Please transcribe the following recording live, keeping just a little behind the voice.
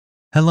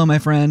Hello, my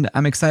friend.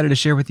 I'm excited to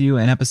share with you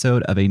an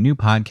episode of a new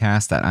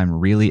podcast that I'm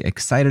really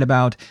excited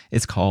about.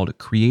 It's called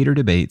Creator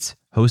Debates,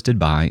 hosted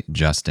by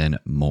Justin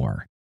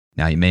Moore.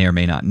 Now, you may or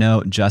may not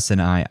know, Justin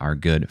and I are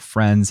good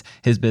friends.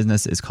 His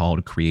business is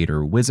called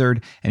Creator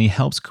Wizard, and he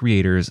helps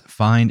creators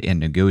find and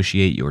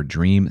negotiate your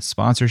dream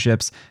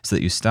sponsorships so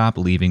that you stop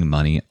leaving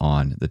money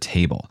on the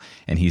table.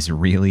 And he's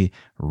really,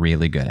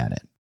 really good at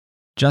it.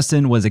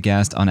 Justin was a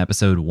guest on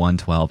episode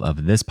 112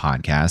 of this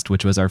podcast,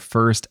 which was our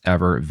first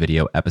ever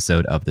video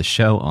episode of the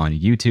show on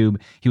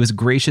YouTube. He was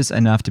gracious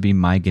enough to be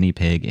my guinea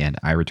pig, and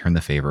I returned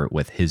the favor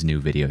with his new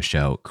video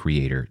show,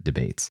 Creator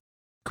Debates.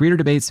 Creator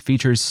Debates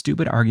features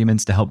stupid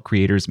arguments to help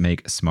creators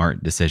make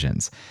smart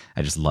decisions.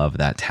 I just love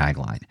that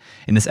tagline.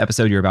 In this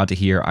episode you're about to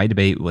hear, I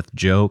debate with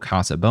Joe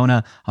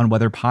Casabona on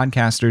whether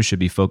podcasters should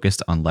be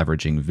focused on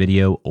leveraging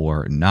video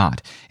or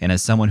not. And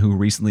as someone who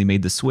recently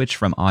made the switch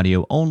from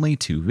audio only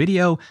to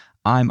video,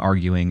 I'm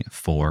arguing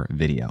for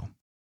video.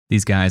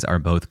 These guys are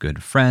both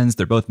good friends.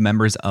 They're both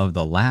members of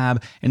the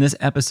lab, and this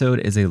episode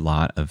is a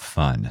lot of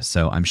fun.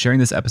 So I'm sharing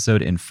this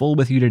episode in full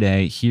with you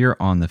today here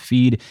on the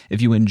feed.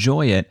 If you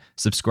enjoy it,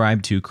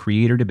 subscribe to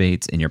Creator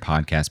Debates in your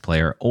podcast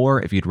player,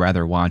 or if you'd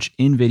rather watch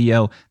in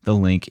video, the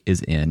link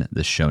is in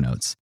the show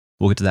notes.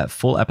 We'll get to that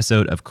full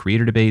episode of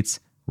Creator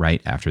Debates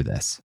right after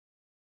this.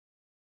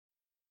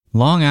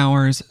 Long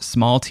hours,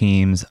 small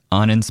teams,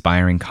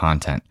 uninspiring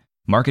content.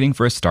 Marketing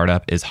for a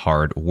startup is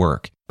hard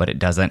work, but it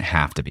doesn't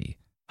have to be.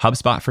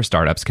 HubSpot for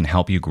Startups can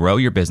help you grow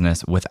your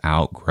business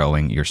without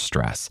growing your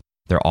stress.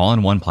 Their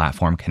all-in-one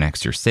platform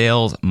connects your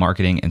sales,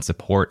 marketing, and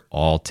support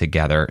all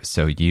together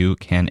so you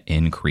can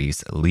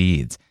increase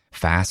leads,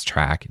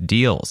 fast-track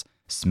deals,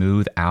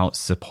 smooth out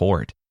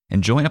support,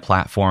 and join a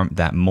platform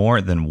that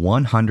more than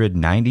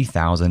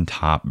 190,000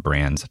 top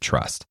brands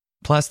trust.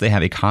 Plus, they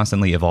have a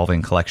constantly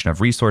evolving collection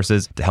of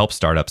resources to help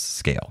startups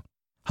scale.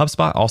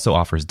 HubSpot also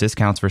offers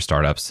discounts for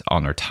startups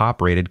on their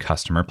top-rated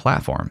customer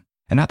platform.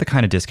 And not the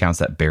kind of discounts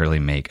that barely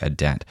make a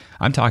dent.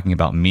 I'm talking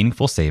about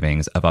meaningful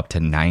savings of up to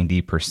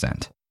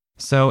 90%.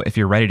 So if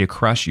you're ready to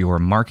crush your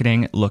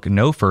marketing, look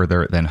no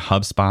further than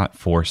HubSpot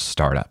for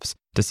Startups.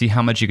 To see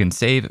how much you can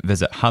save,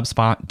 visit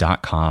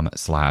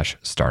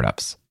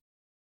HubSpot.com/startups.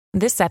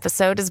 This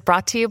episode is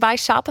brought to you by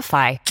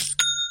Shopify.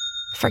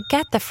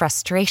 Forget the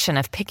frustration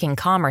of picking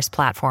commerce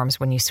platforms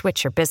when you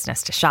switch your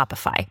business to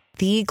Shopify,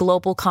 the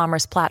global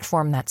commerce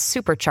platform that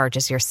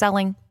supercharges your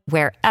selling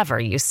wherever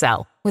you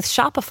sell. With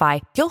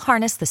Shopify, you'll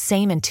harness the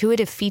same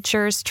intuitive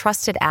features,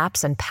 trusted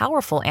apps, and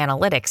powerful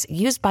analytics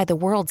used by the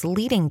world's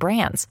leading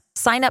brands.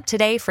 Sign up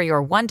today for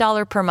your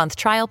 $1 per month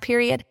trial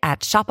period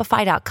at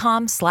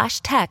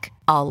shopify.com/tech,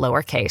 all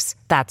lowercase.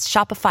 That's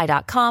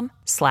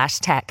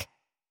shopify.com/tech.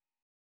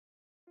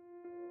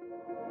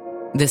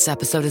 This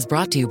episode is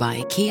brought to you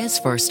by Kia's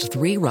first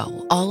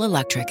 3-row,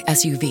 all-electric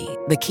SUV,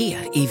 the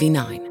Kia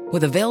EV9,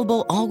 with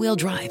available all-wheel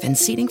drive and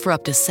seating for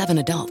up to 7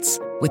 adults,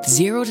 with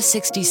 0 to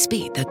 60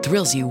 speed that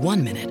thrills you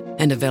 1 minute,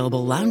 and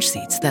available lounge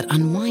seats that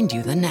unwind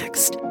you the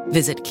next.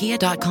 Visit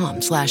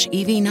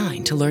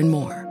kia.com/EV9 to learn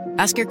more.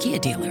 Ask your Kia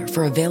dealer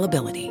for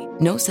availability.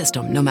 No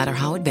system, no matter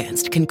how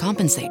advanced, can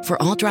compensate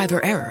for all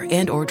driver error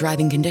and or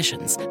driving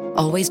conditions.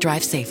 Always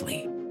drive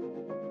safely.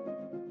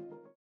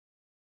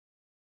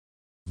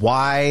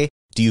 Why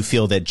do you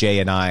feel that Jay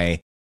and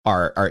I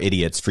are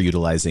idiots for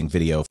utilizing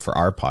video for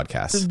our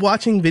podcast?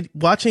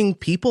 Watching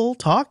people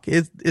talk,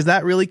 is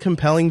that really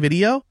compelling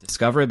video?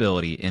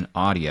 Discoverability in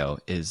audio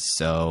is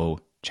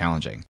so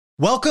challenging.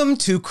 Welcome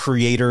to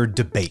Creator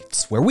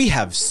Debates, where we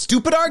have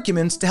stupid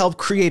arguments to help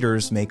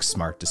creators make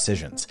smart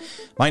decisions.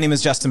 My name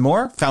is Justin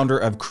Moore, founder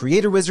of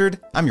Creator Wizard.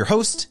 I'm your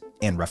host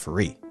and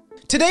referee.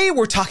 Today,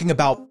 we're talking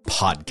about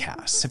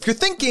podcasts. If you're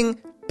thinking,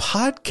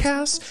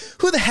 podcasts?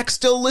 Who the heck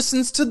still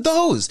listens to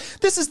those?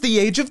 This is the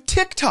age of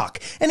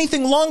TikTok.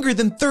 Anything longer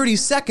than 30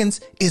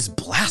 seconds is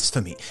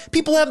blasphemy.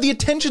 People have the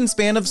attention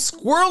span of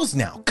squirrels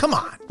now. Come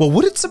on. Well,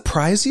 would it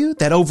surprise you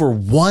that over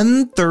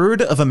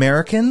 1/3 of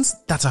Americans,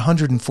 that's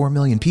 104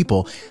 million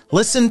people,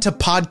 listen to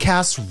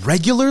podcasts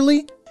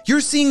regularly? You're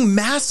seeing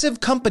massive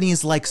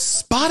companies like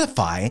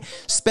Spotify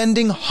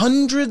spending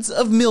hundreds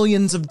of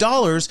millions of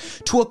dollars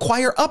to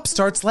acquire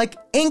upstarts like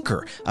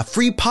Anchor, a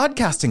free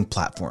podcasting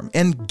platform,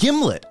 and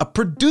Gimlet, a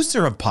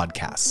producer of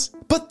podcasts.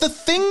 But the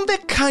thing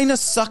that kind of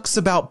sucks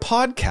about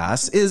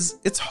podcasts is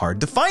it's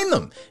hard to find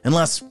them.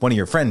 Unless one of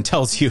your friends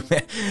tells you,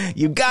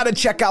 you gotta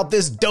check out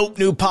this dope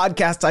new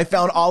podcast I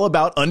found all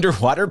about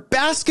underwater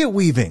basket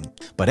weaving.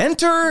 But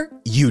enter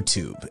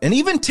YouTube, and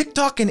even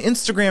TikTok and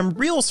Instagram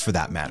Reels for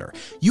that matter.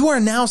 You are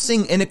now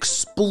seeing an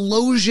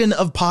explosion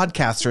of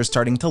podcasters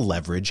starting to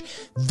leverage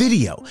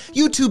video.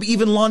 YouTube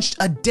even launched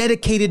a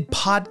dedicated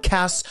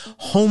podcast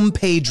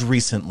homepage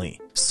recently.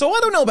 So I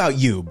don't know about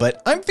you,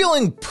 but I'm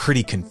feeling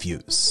pretty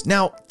confused.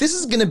 Now, this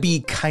is going to be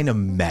kind of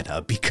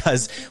meta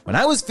because when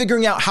I was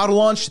figuring out how to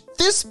launch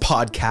this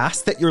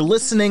podcast that you're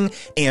listening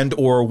and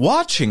or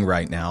watching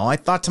right now, I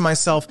thought to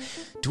myself,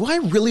 do I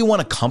really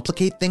want to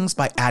complicate things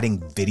by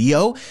adding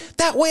video?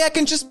 That way I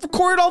can just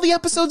record all the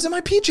episodes in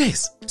my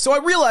PJs. So I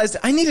realized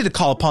I needed to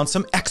call upon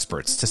some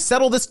experts to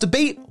settle this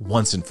debate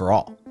once and for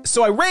all.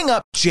 So I rang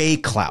up Jay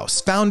Clouse,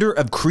 founder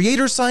of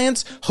Creator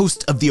Science,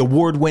 host of the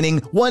award-winning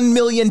 1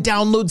 million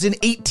downloads in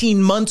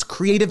 18 months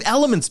Creative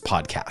Elements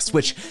podcast,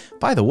 which,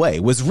 by the way,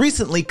 was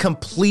recently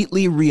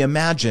completely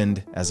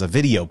reimagined as a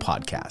video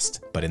podcast.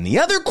 But in the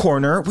other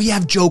corner, we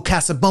have Joe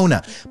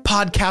Casabona,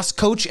 podcast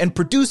coach and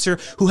producer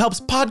who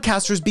helps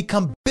podcasters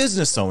become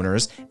business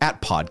owners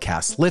at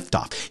Podcast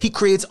Liftoff. He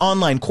creates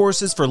online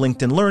courses for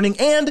LinkedIn Learning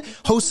and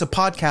hosts a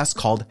podcast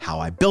called How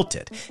I Built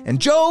It. And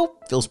Joe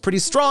feels pretty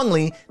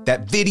strongly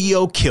that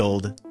video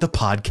killed the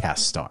podcast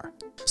star.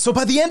 So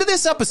by the end of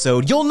this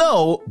episode, you'll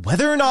know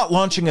whether or not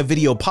launching a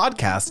video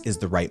podcast is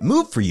the right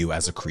move for you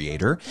as a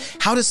creator,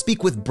 how to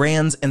speak with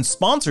brands and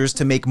sponsors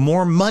to make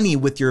more money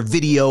with your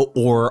video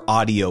or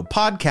audio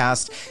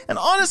podcast, and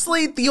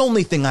honestly, the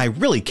only thing I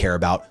really care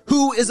about,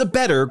 who is a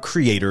better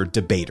creator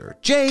debater,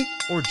 Jay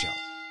or Joe?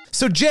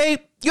 So Jay,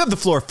 you have the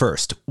floor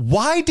first.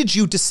 Why did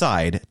you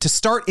decide to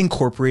start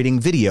incorporating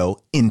video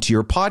into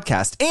your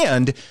podcast?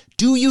 And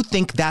do you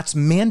think that's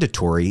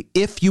mandatory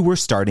if you were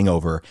starting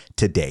over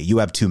today? You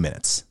have 2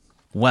 minutes.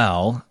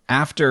 Well,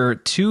 after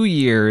 2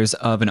 years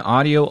of an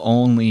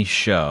audio-only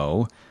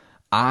show,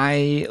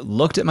 I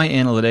looked at my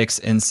analytics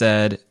and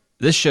said,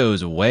 this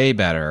show's way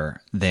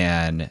better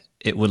than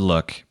it would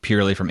look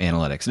purely from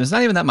analytics. And it's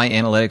not even that my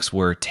analytics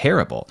were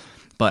terrible,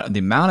 but the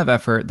amount of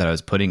effort that I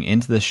was putting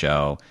into the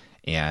show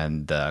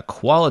and the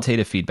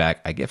qualitative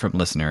feedback I get from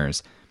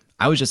listeners,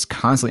 I was just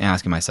constantly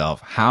asking myself,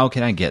 how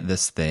can I get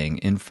this thing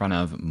in front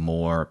of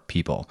more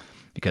people?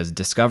 Because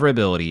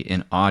discoverability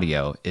in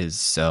audio is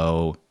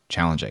so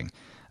challenging,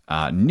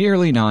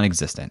 nearly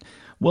non-existent.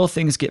 Will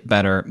things get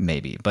better?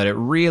 Maybe. But it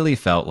really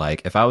felt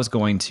like if I was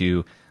going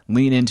to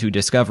lean into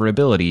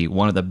discoverability,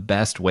 one of the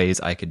best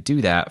ways I could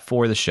do that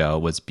for the show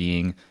was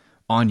being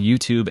on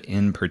YouTube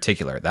in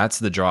particular. That's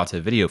the draw to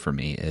video for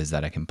me, is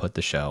that I can put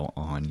the show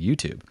on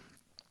YouTube.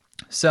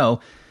 So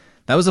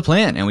that was the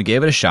plan, and we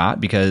gave it a shot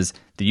because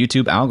the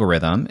YouTube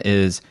algorithm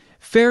is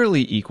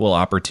fairly equal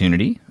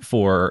opportunity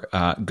for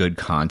good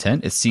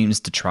content. It seems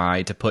to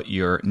try to put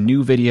your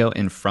new video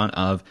in front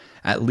of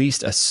at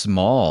least a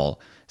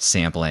small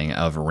sampling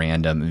of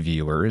random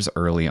viewers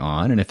early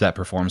on, and if that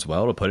performs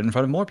well, it'll put it in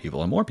front of more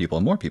people and more people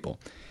and more people.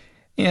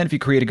 And if you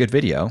create a good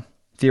video,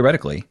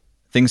 theoretically,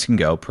 things can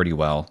go pretty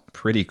well,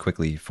 pretty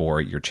quickly for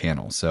your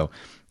channel. So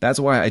that's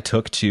why I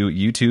took to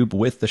YouTube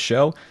with the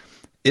show.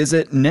 Is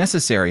it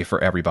necessary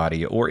for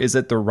everybody, or is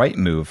it the right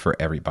move for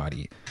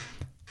everybody?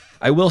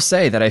 I will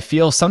say that I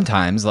feel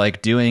sometimes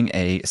like doing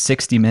a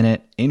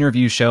 60-minute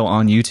interview show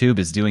on YouTube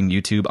is doing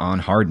YouTube on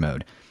hard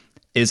mode.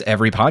 Is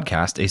every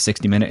podcast a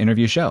 60-minute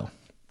interview show?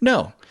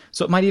 No.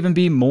 So it might even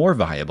be more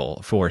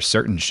viable for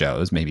certain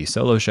shows, maybe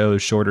solo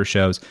shows, shorter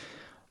shows.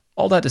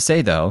 All that to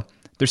say, though,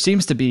 there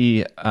seems to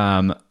be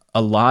a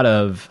lot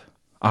of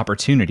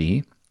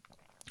opportunity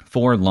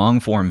for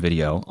long-form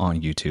video on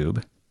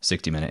YouTube.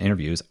 60-minute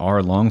interviews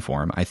are long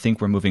form. I think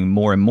we're moving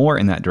more and more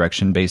in that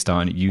direction based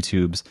on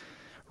YouTube's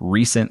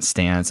recent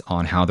stance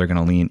on how they're going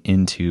to lean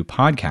into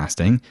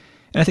podcasting.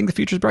 And I think the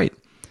future's bright.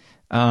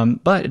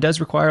 But it does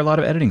require a lot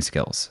of editing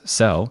skills.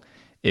 So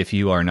if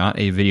you are not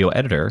a video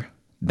editor,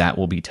 that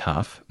will be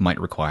tough, might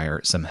require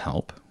some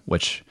help,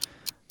 which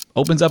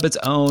opens up its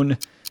own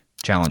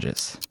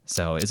challenges.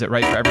 So is it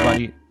right for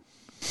everybody?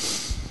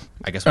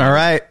 I guess. All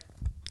right.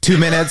 2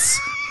 minutes.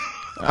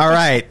 All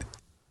right.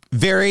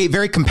 Very,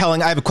 very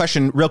compelling. I have a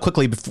question real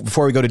quickly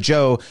before we go to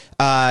Joe.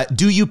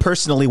 Do you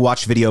personally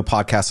watch video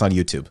podcasts on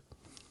YouTube?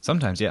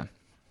 Sometimes, yeah.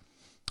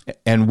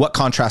 And what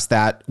contrasts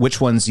that? Which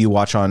ones do you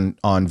watch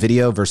on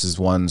video versus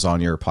ones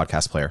on your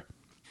podcast player?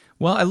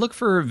 Well, I look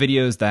for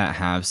videos that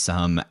have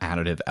some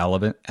additive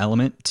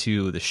element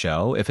to the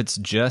show. If it's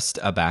just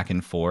a back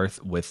and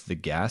forth with the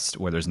guest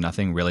where there's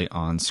nothing really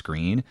on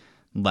screen,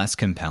 less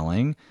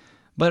compelling.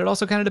 But it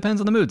also kind of depends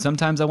on the mood.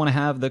 Sometimes I want to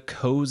have the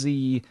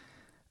cozy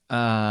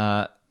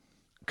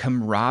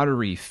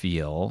camaraderie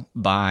feel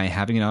by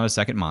having it on a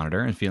second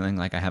monitor and feeling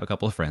like I have a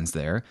couple of friends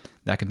there.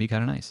 That can be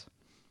kind of nice.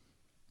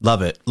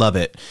 Love it. Love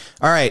it.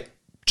 All right,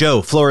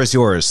 Joe, floor is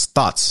yours.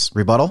 Thoughts,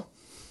 rebuttal?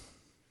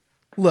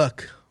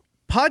 Look,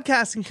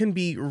 podcasting can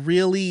be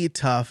really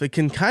tough. It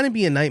can kind of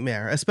be a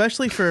nightmare,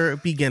 especially for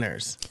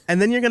beginners.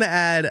 And then you're going to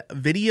add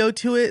video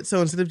to it.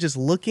 So instead of just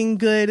looking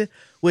good,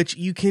 which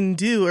you can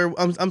do, or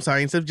I'm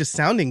sorry, instead of just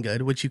sounding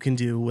good, which you can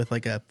do with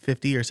like a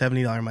 $50 or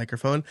 $70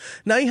 microphone,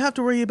 now you have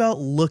to worry about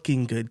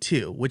looking good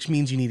too, which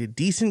means you need a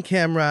decent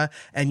camera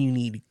and you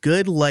need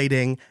good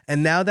lighting.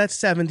 And now that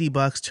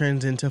 $70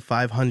 turns into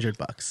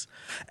 $500.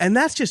 And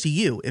that's just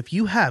you. If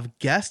you have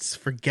guests,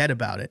 forget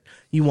about it.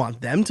 You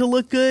want them to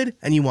look good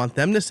and you want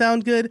them to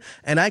sound good.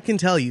 And I can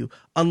tell you,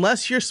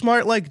 unless you're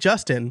smart like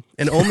Justin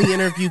and only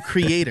interview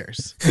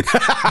creators,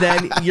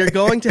 then you're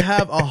going to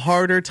have a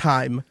harder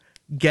time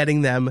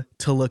getting them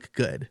to look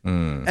good.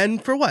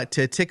 And for what?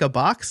 To tick a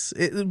box?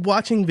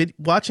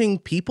 Watching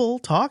people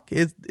talk?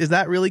 Is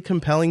that really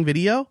compelling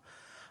video?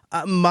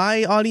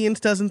 My audience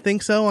doesn't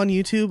think so on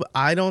YouTube.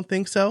 I don't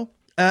think so.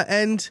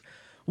 And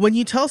when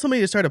you tell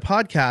somebody to start a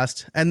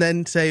podcast and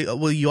then say,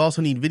 well, you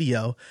also need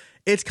video,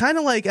 it's kind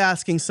of like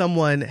asking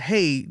someone,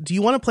 hey, do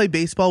you want to play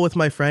baseball with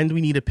my friend?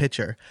 We need a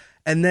pitcher.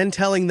 And then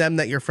telling them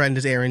that your friend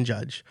is Aaron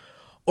Judge.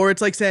 Or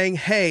it's like saying,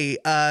 hey,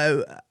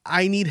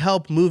 I need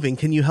help moving.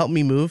 Can you help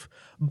me move?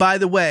 By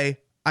the way,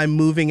 I'm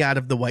moving out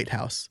of the White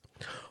House.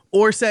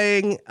 Or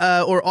saying,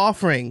 or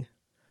offering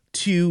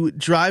to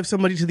drive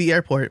somebody to the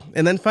airport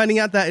and then finding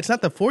out that it's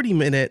not the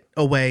 40-minute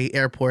away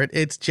airport,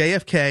 it's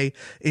JFK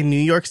in New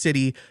York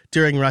City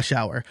during rush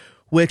hour,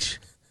 which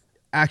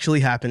actually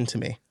happened to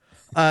me.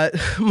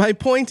 My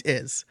point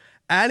is,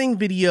 adding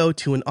video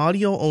to an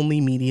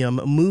audio-only medium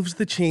moves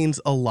the chains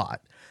a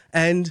lot.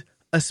 And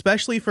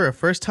especially for a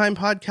first-time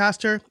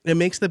podcaster, it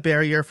makes the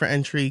barrier for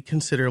entry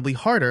considerably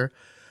harder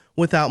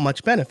without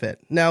much benefit.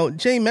 Now,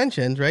 Jay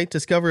mentioned, right,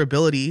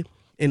 discoverability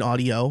in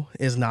audio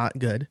is not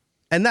good.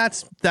 And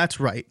that's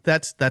right.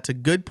 That's a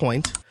good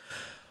point.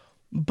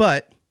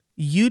 But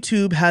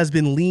YouTube has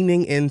been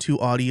leaning into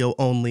audio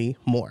only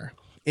more.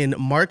 In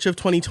March of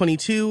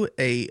 2022,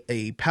 a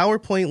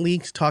PowerPoint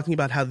leaked talking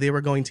about how they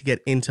were going to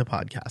get into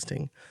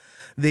podcasting.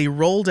 They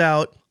rolled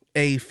out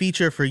a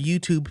feature for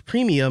YouTube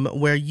Premium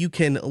where you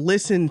can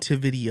listen to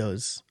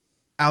videos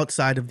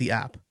outside of the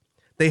app.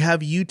 They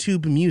have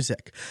YouTube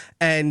Music.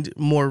 And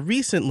more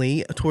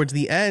recently, towards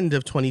the end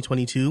of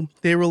 2022,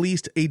 they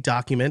released a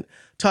document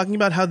talking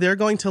about how they're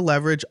going to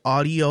leverage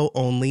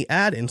audio-only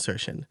ad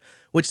insertion,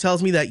 which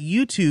tells me that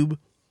YouTube,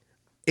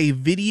 a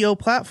video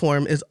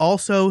platform, is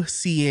also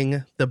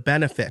seeing the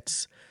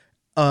benefits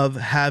of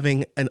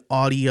having an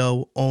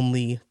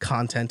audio-only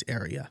content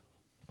area.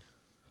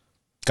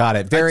 Got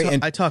it.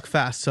 I talk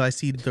fast, so I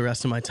cede the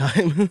rest of my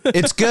time.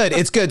 It's good.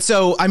 It's good.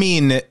 So, I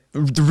mean,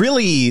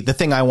 really, the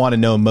thing I want to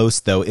know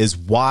most, though, is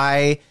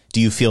why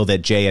do you feel that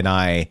Jay and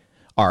I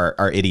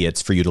are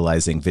idiots for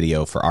utilizing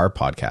video for our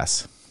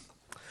podcasts?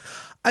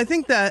 I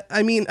think that,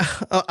 I mean,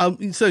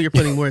 so you're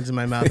putting words in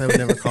my mouth. I would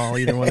never call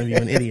either one of you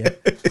an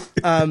idiot.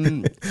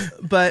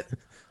 But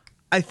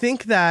I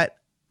think that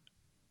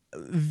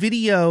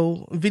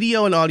video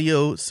and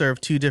audio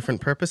serve two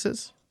different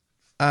purposes.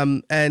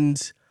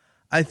 And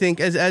I think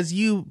as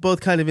you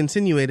both kind of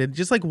insinuated,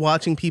 just like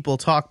watching people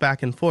talk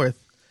back and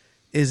forth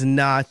is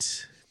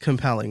not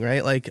compelling,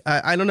 right? Like,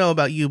 I don't know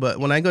about you, but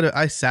when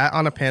I sat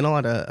on a panel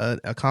at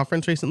a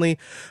conference recently.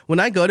 When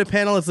I go to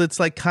panels, it's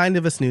like kind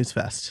of a snooze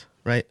fest,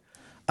 right?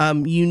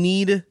 You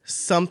need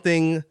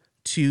something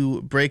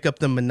to break up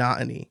the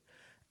monotony.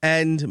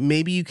 And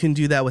maybe you can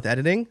do that with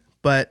editing.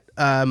 But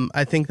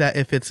I think that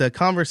if it's a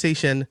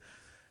conversation,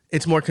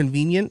 it's more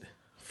convenient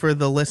for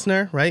the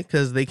listener, right?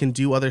 Because they can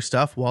do other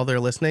stuff while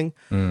they're listening.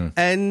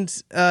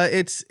 And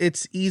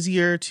it's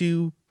easier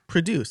to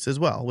produce as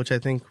well, which I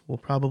think we'll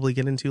probably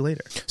get into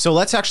later. So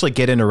let's actually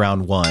get into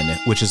round one,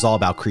 which is all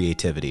about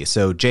creativity.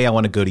 So Jay, I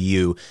want to go to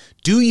you.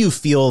 Do you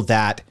feel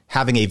that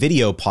having a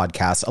video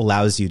podcast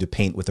allows you to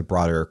paint with a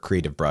broader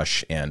creative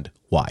brush, and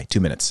why? 2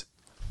 minutes.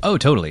 Oh,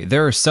 totally.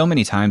 There are so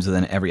many times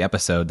within every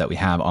episode that we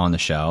have on the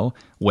show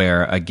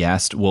where a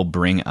guest will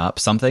bring up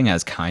something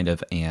as kind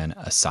of an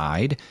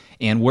aside,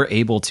 and we're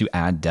able to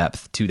add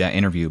depth to that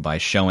interview by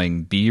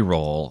showing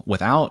B-roll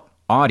without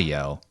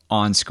audio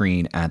on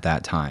screen at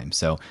that time.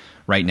 So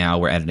right now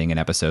we're editing an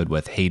episode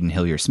with Hayden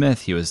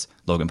Hillier-Smith. He was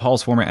Logan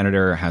Paul's former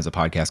editor, has a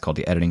podcast called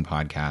The Editing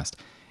Podcast.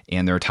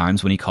 And there are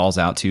times when he calls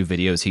out to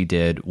videos he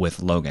did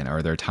with Logan,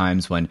 or there are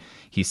times when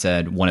he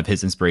said one of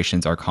his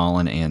inspirations are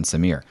Colin and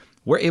Samir.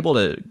 We're able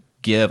to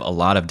give a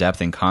lot of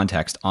depth and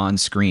context on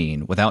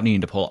screen without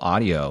needing to pull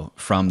audio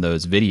from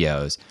those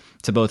videos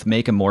to both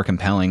make a more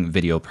compelling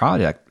video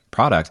product,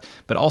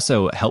 but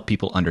also help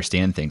people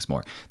understand things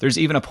more. There's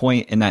even a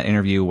point in that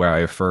interview where I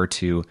refer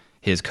to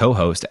his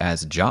co-host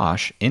as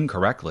Josh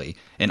incorrectly,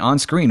 and on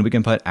screen we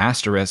can put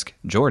asterisk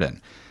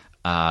Jordan.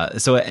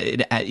 So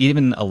it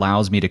even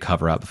allows me to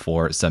cover up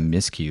for some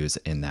miscues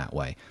in that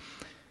way.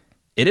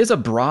 It is a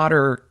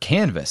broader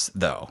canvas,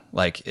 though.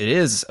 Like, it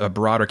is a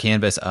broader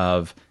canvas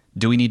of,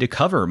 do we need to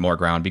cover more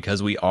ground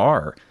because we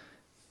are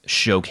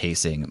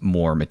showcasing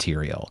more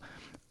material?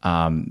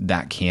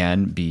 That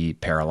can be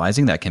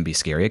paralyzing. That can be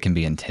scary. It can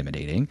be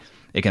intimidating.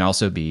 It can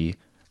also be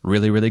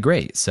really, really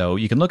great. So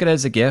you can look at it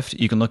as a gift.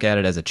 You can look at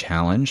it as a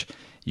challenge.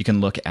 You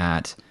can look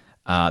at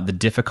the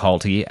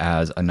difficulty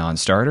as a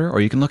non-starter, or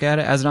you can look at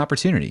it as an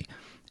opportunity.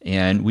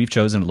 And we've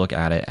chosen to look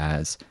at it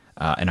as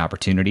an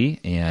opportunity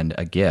and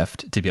a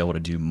gift to be able to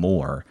do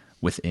more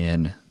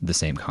within the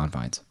same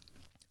confines.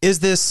 Is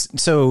this,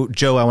 so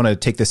Joe, I want to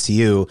take this to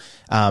you.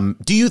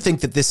 Do you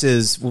think that this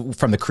is,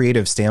 from the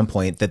creative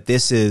standpoint, that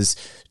this is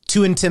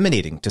too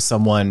intimidating to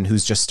someone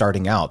who's just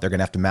starting out? They're going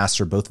to have to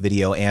master both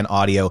video and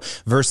audio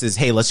versus,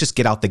 hey, let's just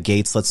get out the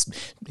gates. Let's,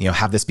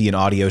 have this be an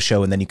audio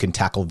show and then you can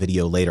tackle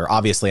video later.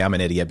 Obviously, I'm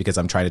an idiot because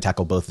I'm trying to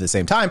tackle both at the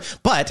same time,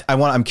 but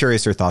I'm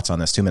curious your thoughts on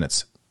this. 2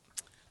 minutes.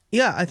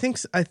 Yeah, I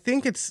think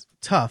it's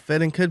tough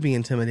and it could be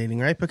intimidating,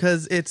 right?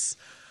 Because it's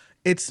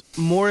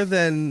more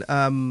than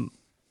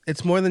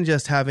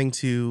just having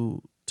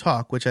to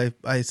talk, which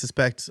I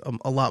suspect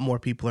a lot more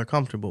people are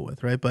comfortable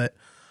with, right? But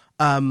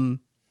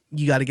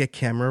you got to get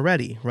camera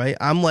ready, right?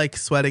 I'm like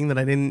sweating that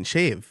I didn't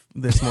shave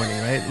this morning,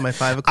 right? My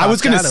 5 o'clock. I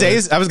was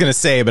gonna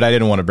say, but I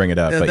didn't want to bring it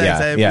up. But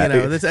yeah. You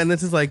know, this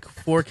is like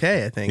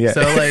 4K, I think. Yeah.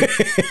 So like,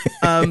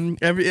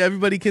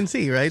 everybody can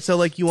see, right? So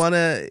like, you want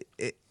to,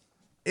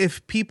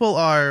 if people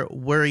are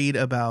worried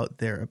about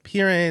their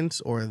appearance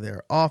or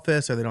their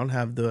office, or they don't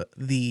have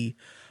the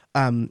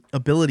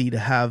ability to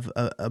have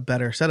a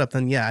better setup,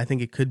 then yeah, I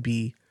think it could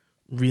be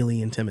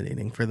really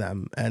intimidating for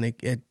them, and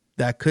it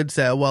that could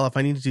say, well, if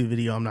I need to do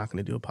video, I'm not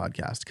going to do a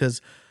podcast,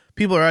 because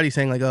people are already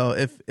saying like, oh,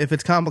 if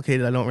it's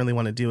complicated, I don't really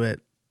want to do it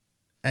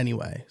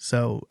anyway.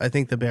 So I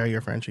think the barrier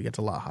for entry gets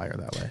a lot higher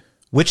that way.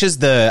 Which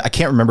is I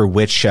can't remember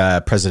which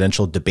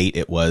presidential debate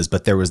it was,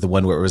 but there was the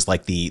one where it was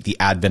like the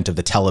advent of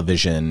the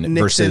television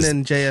versus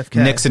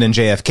Nixon and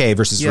JFK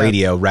versus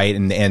radio, right?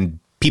 And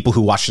people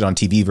who watched it on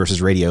TV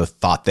versus radio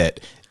thought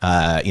that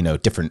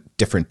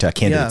different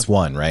candidates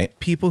won, right?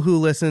 People who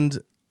listened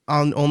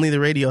on only the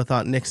radio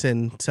thought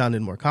Nixon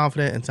sounded more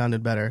confident and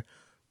sounded better.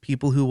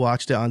 People who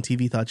watched it on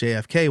TV thought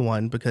JFK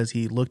won because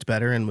he looked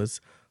better and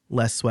was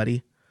less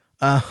sweaty.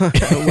 I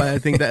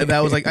think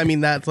that was like, I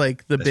mean, that's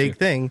like the big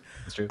thing.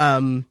 That's true.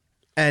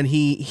 And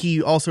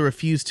he also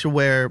refused to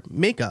wear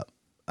makeup,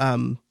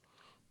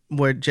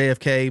 where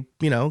JFK,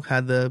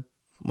 had the,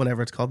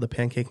 whatever it's called, the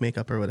pancake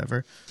makeup or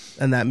whatever.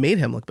 And that made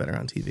him look better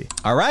on TV.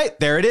 All right,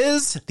 there it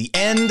is. The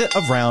end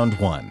of round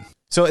 1.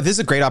 So this is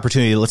a great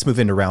opportunity. Let's move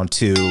into round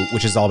 2,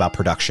 which is all about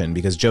production,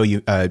 because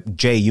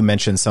Jay, you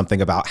mentioned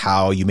something about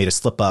how you made a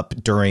slip up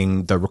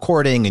during the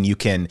recording, and you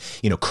can,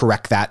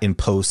 correct that in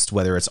post,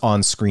 whether it's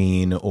on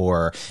screen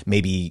or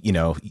maybe,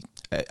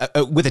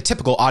 with a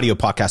typical audio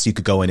podcast, you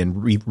could go in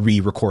and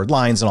re-record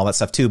lines and all that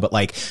stuff too. But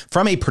like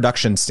from a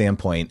production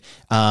standpoint,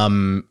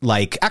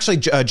 actually,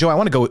 Joe, I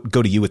want to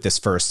go to you with this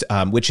first,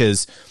 which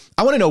is,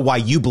 I want to know why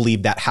you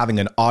believe that having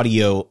an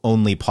audio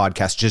only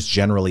podcast just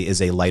generally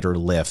is a lighter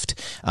lift.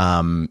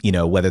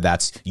 Whether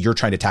that's you're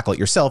trying to tackle it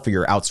yourself or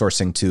you're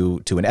outsourcing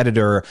to an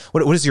editor.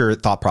 What is your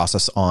thought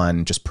process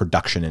on just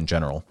production in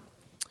general?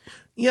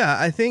 Yeah,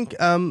 I think,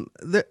 I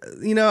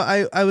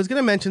was going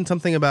to mention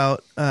something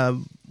about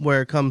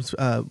where it comes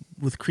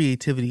with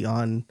creativity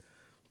on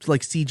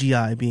like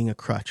CGI being a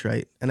crutch,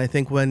 right? And I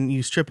think when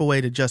you strip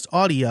away to just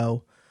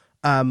audio,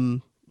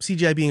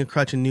 CGI being a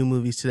crutch in new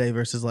movies today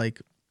versus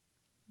like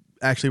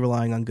actually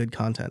relying on good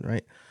content,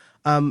 right?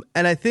 And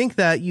I think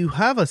that you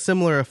have a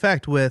similar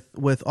effect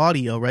with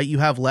audio, right? You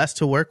have less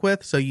to work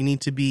with, so you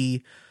need to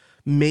be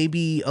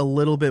maybe a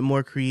little bit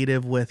more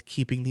creative with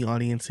keeping the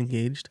audience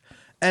engaged.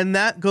 And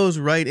that goes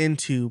right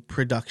into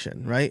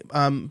production, right?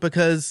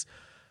 Because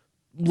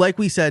like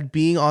we said,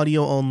 being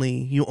audio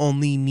only, you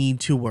only need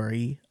to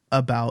worry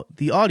about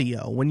the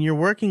audio. When you're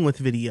working with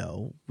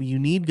video, you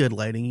need good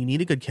lighting, you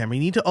need a good camera,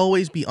 you need to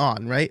always be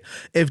on, right?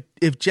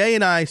 If Jay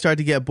and I start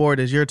to get bored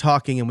as you're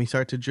talking and we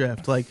start to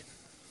drift, like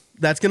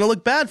that's going to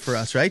look bad for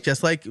us, right?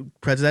 Just like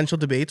presidential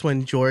debates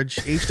when George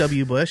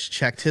H.W. Bush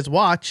checked his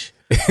watch,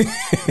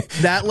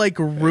 that like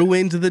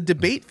ruined the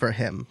debate for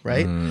him,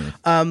 right?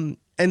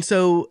 And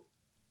so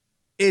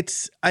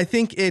I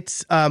think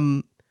it's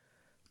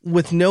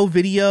with no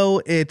video,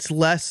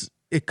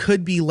 it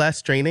could be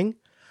less draining.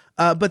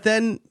 But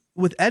then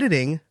with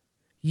editing,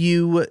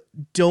 you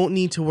don't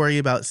need to worry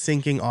about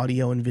syncing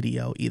audio and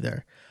video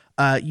either.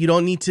 You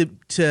don't need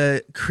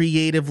to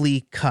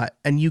creatively cut,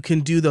 and you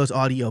can do those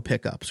audio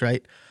pickups,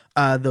 right?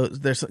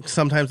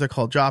 Sometimes they're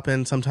called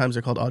drop-ins, sometimes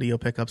they're called audio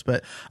pickups.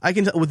 But I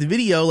can with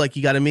video, like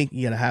you got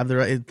to have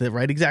the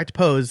right exact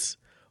pose,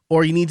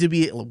 or you need to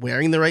be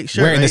wearing the right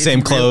shirt, wearing the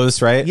same clothes,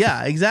 right?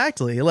 Yeah,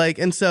 exactly.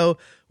 And so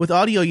with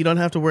audio, you don't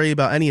have to worry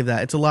about any of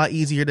that. It's a lot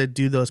easier to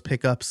do those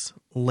pickups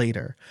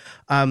later.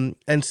 And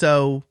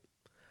so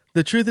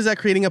the truth is that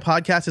creating a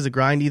podcast is a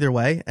grind either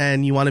way,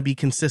 and you want to be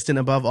consistent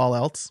above all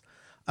else.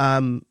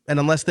 And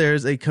unless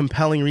there's a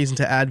compelling reason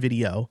to add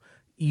video,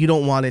 you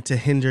don't want it to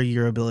hinder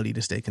your ability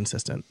to stay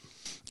consistent.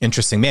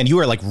 Interesting, man. You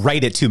are like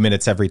right at 2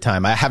 minutes every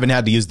time. I haven't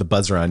had to use the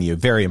buzzer on you.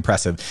 Very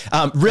impressive.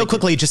 Real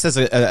quickly, just as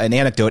an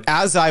anecdote,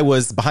 as I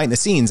was behind the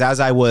scenes, as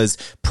I was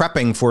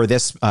prepping for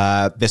this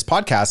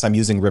podcast, I'm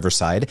using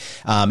Riverside,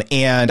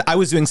 and I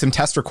was doing some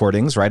test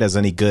recordings, right, as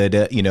any good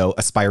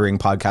aspiring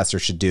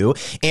podcaster should do.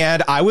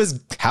 And I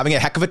was having a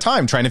heck of a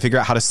time trying to figure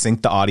out how to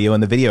sync the audio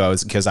and the video,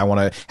 because I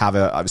want to have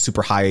a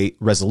super high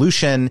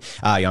resolution.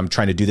 I'm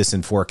trying to do this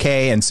in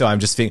 4K, and so I'm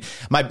just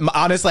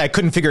honestly, I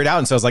couldn't figure it out,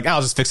 and so I was like,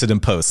 I'll just fix it in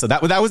post. So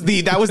that was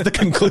the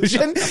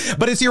conclusion.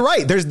 But you're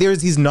right. There's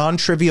these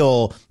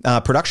non-trivial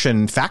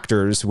production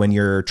factors when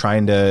you're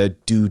trying to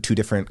do two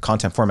different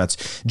content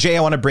formats. Jay,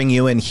 I want to bring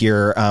you in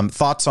here.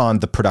 Thoughts on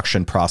the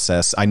production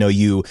process? I know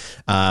you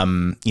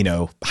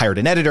hired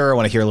an editor. I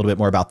want to hear a little bit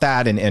more about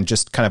that, and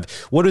just kind of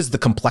what is the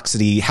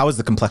complexity? How has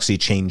the complexity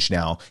changed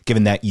now,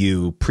 given that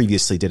you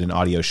previously did an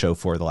audio show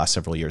for the last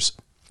several years?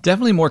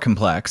 Definitely more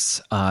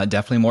complex,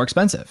 definitely more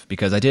expensive,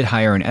 because I did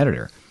hire an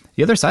editor.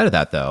 The other side of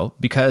that, though,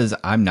 because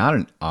I'm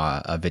not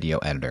a video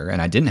editor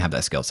and I didn't have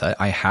that skill set,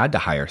 I had to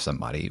hire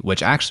somebody,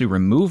 which actually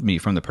removed me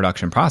from the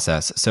production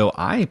process. So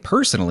I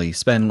personally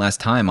spend less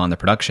time on the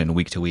production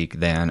week to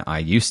week than I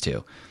used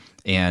to.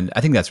 And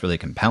I think that's really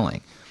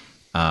compelling.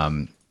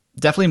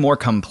 Definitely more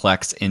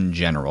complex in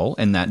general,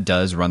 and that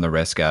does run the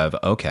risk of,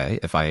 okay,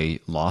 if I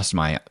lost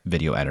my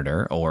video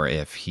editor or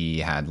if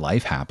he had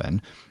life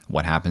happen,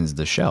 what happens to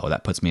the show?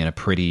 That puts me in a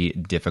pretty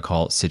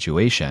difficult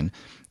situation.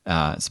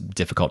 It's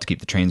difficult to keep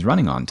the trains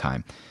running on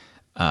time.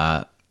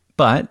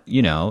 But,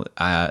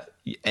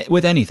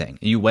 with anything,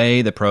 you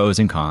weigh the pros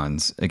and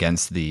cons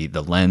against the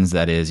lens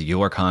that is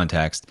your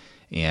context,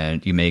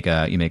 and you make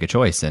a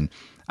choice. And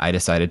I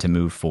decided to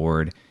move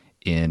forward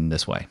in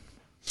this way.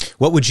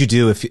 What would you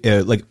do if,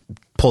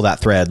 pull that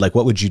thread? Like,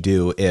 what would you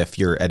do if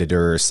your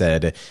editor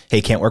said,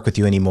 hey, can't work with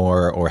you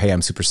anymore, or hey,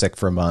 I'm super sick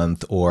for a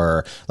month,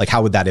 or like,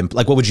 how would that,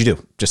 what would you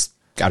do? Just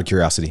out of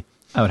curiosity.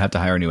 I would have to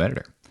hire a new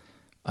editor.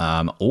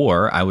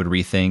 Or I would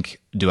rethink,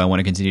 do I want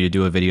to continue to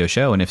do a video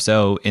show? And if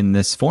so, in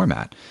this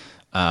format?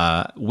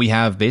 We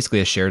have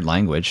basically a shared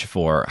language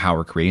for how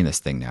we're creating this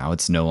thing now.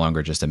 It's no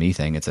longer just a me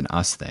thing, it's an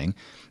us thing.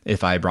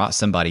 If I brought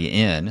somebody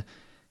in,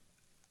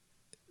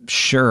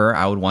 sure,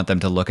 I would want them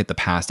to look at the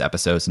past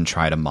episodes and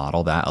try to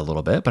model that a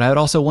little bit, but I would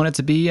also want it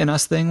to be an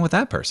us thing with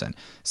that person.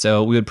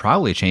 So we would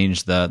probably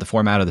change the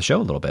format of the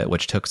show a little bit,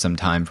 which took some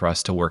time for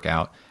us to work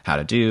out how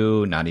to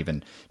do, not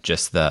even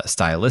just the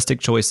stylistic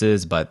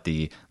choices, but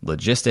the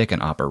logistic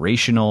and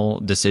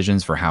operational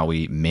decisions for how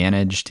we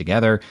manage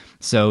together.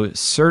 So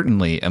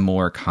certainly a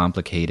more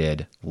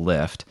complicated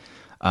lift.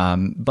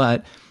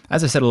 But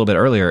as I said a little bit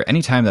earlier,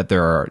 anytime that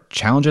there are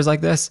challenges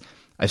like this,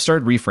 I've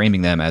started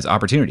reframing them as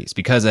opportunities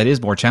because that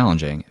is more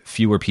challenging.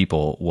 Fewer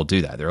people will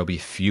do that. There will be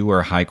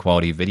fewer high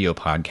quality video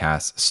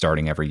podcasts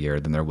starting every year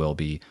than there will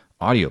be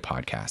audio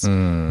podcasts.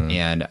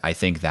 And I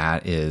think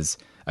that is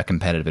a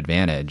competitive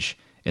advantage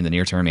in the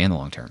near term and the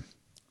long term.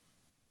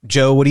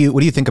 Joe, what do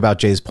you think about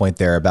Jay's point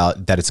there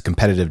about that it's a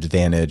competitive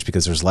advantage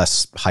because there's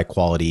less high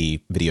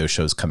quality video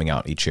shows coming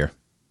out each year?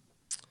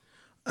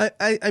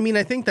 I mean,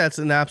 I think that's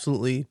an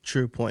absolutely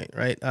true point,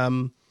 right?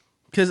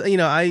 Because,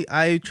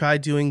 I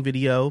tried doing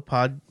video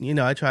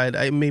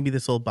maybe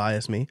this will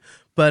bias me,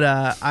 but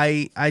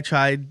I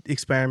tried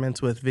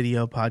experiments with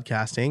video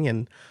podcasting,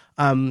 and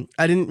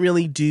I didn't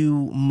really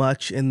do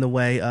much in the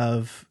way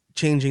of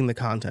changing the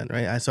content,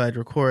 right? So I'd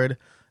record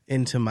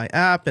into my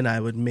app and I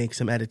would make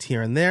some edits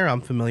here and there.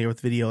 I'm familiar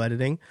with video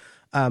editing.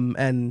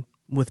 And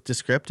with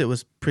Descript, it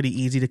was pretty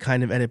easy to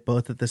kind of edit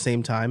both at the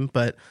same time.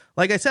 But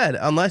like I said,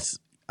 unless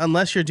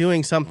you're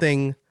doing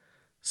something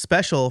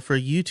special for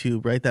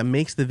YouTube, right, that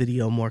makes the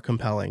video more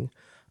compelling,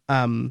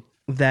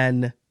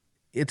 then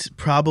it's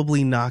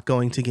probably not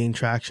going to gain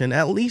traction,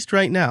 at least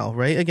right now,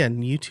 right?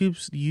 Again,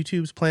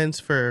 YouTube's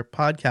plans for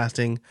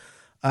podcasting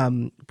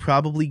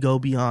probably go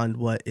beyond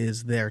what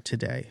is there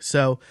today.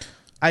 So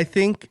I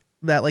think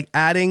that like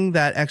adding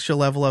that extra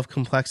level of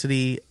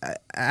complexity,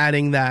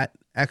 adding that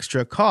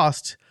extra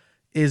cost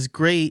is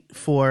great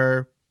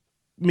for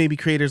maybe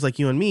creators like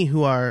you and me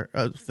who are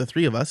the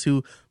three of us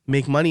who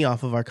make money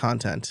off of our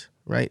content.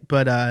 Right.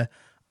 But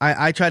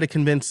I try to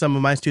convince some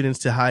of my students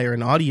to hire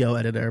an audio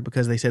editor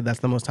because they said that's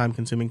the most time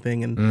consuming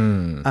thing.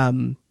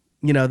 And,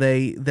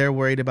 they're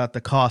worried about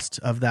the cost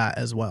of that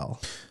as well.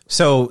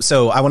 So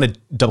I want to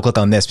double click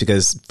on this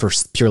because for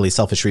purely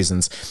selfish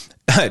reasons,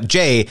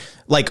 Jay,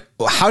 like,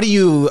 how do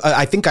you,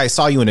 I think I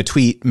saw you in a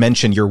tweet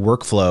mention your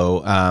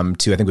workflow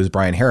to, I think it was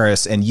Brian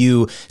Harris, and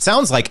you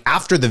sounds like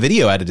after the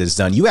video edit is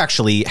done, you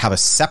actually have a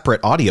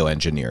separate audio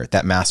engineer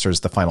that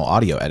masters the final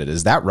audio edit.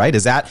 Is that right?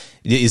 Is that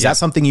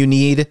something you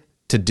need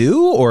to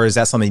do, or is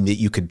that something that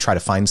you could try to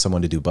find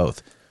someone to do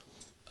both?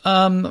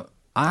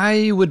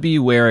 I would be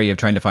wary of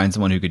trying to find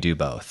someone who could do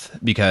both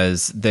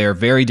because they're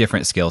very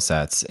different skill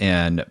sets,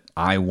 and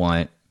I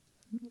want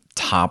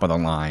top of the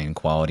line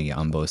quality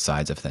on both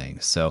sides of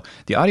things. So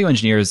the audio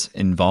engineer's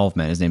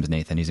involvement, his name is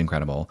Nathan, he's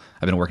incredible.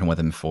 I've been working with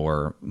him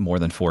for more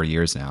than 4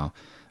 years now.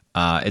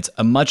 It's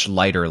a much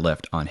lighter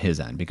lift on his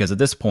end because at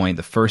this point,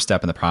 the first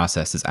step in the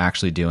process is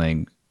actually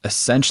doing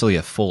essentially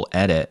a full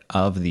edit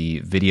of the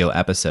video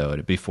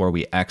episode before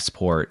we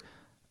export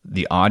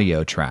the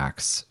audio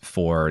tracks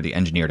for the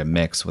engineer to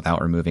mix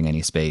without removing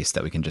any space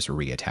that we can just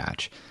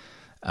reattach.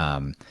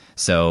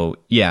 So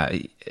yeah,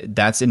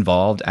 that's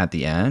involved at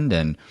the end.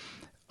 And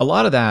a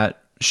lot of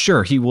that,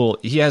 sure, he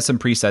has some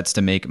presets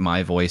to make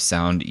my voice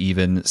sound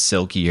even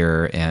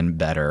silkier and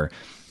better.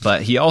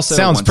 But he also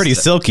sounds pretty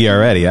silky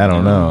already. I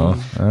don't know.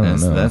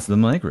 That's the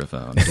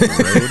microphone.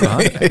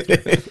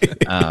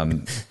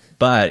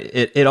 But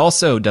it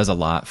also does a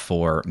lot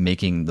for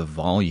making the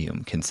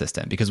volume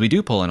consistent because we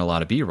do pull in a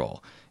lot of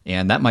B-roll.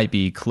 And that might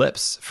be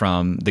clips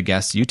from the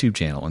guest's YouTube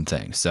channel and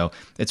things. So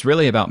it's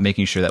really about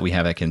making sure that we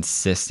have a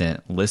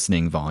consistent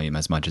listening volume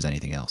as much as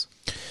anything else.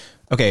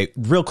 Okay,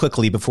 real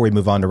quickly before we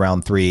move on to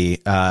round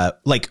three,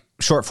 like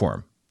short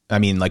form. I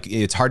mean, like,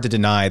 it's hard to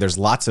deny there's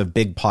lots of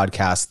big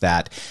podcasts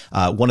that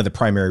one of the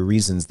primary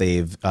reasons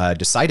they've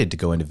decided to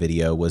go into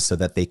video was so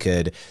that they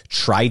could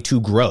try to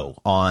grow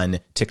on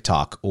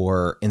TikTok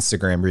or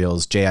Instagram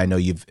Reels. Jay, I know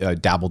you've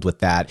dabbled with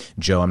that.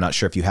 Joe, I'm not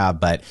sure if you have,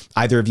 but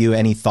either of you,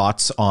 any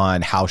thoughts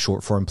on how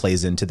short form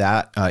plays into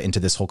that, into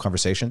this whole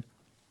conversation?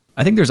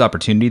 I think there's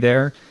opportunity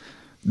there.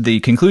 The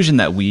conclusion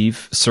that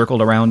we've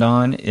circled around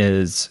on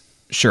is,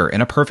 sure,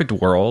 in a perfect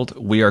world,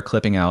 we are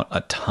clipping out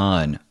a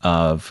ton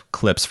of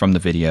clips from the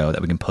video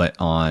that we can put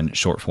on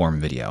short form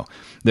video.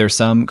 There are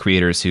some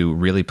creators who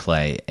really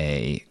play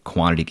a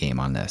quantity game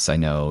on this. I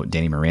know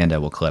Danny Miranda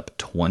will clip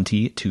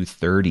 20 to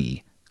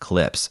 30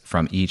 clips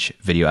from each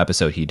video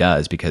episode he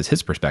does because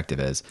his perspective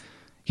is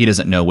he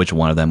doesn't know which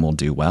one of them will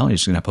do well. He's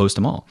just going to post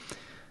them all.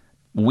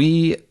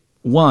 We,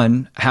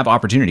 one, have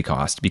opportunity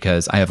cost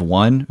because I have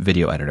one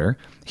video editor.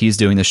 He's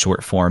doing the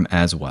short form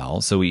as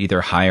well. So we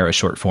either hire a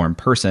short form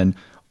person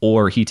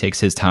or he takes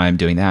his time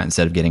doing that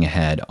instead of getting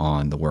ahead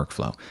on the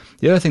workflow.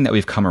 The other thing that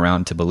we've come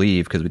around to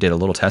believe, because we did a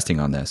little testing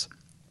on this,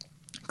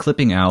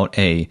 clipping out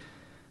a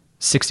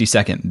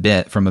 60-second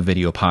bit from a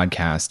video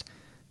podcast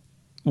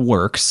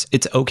works.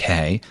 It's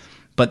okay.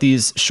 But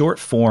these short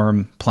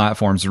form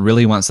platforms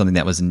really want something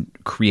that was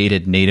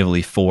created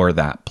natively for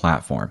that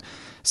platform.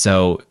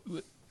 So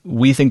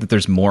we think that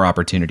there's more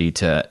opportunity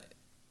to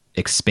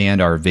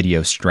expand our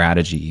video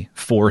strategy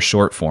for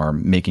short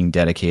form, making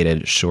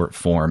dedicated short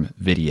form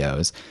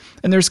videos.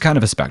 And there's kind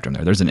of a spectrum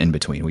there. There's an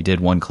in-between. We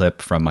did one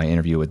clip from my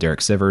interview with Derek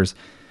Sivers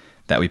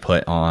that we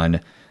put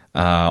on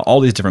all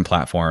these different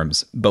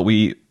platforms, but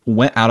we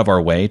went out of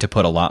our way to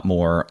put a lot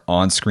more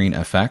on-screen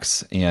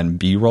effects and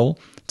B-roll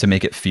to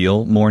make it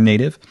feel more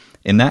native.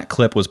 And that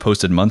clip was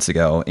posted months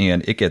ago,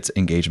 and it gets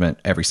engagement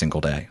every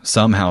single day.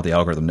 Somehow the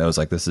algorithm knows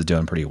like this is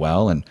doing pretty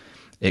well, and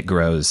it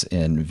grows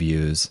in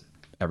views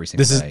every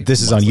single day.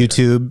 This is on later.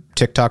 YouTube,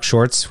 TikTok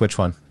Shorts. Which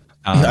one?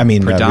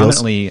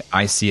 Predominantly, Reels?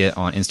 I see it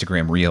on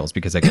Instagram Reels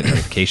because I get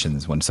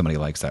notifications when somebody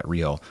likes that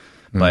reel.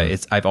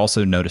 But I've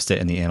also noticed it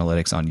in the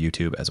analytics on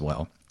YouTube as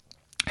well.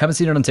 Haven't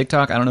seen it on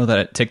TikTok. I don't know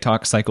that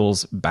TikTok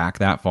cycles back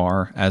that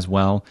far as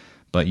well,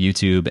 but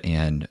YouTube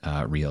and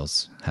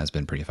Reels has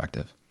been pretty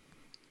effective.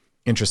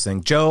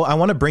 Interesting. Joe, I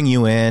want to bring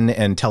you in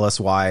and tell us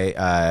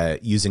why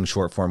using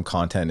short form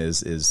content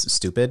is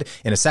stupid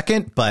in a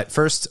second. But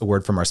first, a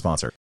word from our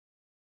sponsor.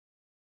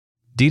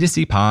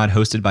 D2C Pod,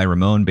 hosted by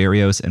Ramon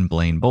Barrios and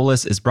Blaine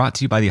Bolus, is brought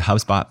to you by the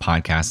HubSpot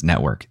Podcast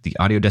Network, the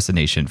audio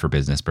destination for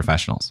business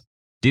professionals.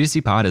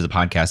 D2C Pod is a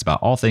podcast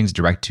about all things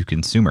direct to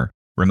consumer.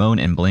 Ramon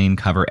and Blaine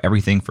cover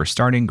everything for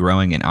starting,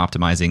 growing, and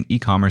optimizing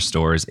e-commerce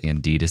stores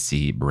and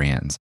D2C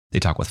brands. They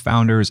talk with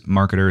founders,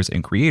 marketers,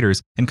 and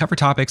creators and cover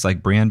topics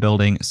like brand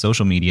building,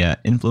 social media,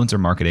 influencer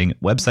marketing,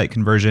 website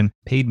conversion,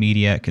 paid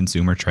media,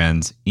 consumer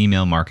trends,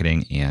 email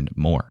marketing, and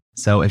more.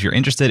 So if you're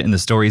interested in the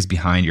stories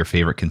behind your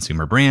favorite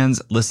consumer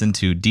brands, listen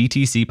to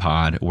DTC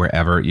Pod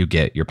wherever you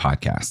get your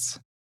podcasts.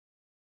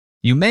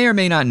 You may or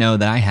may not know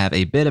that I have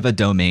a bit of a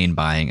domain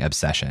buying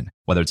obsession.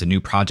 Whether it's a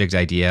new project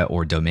idea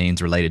or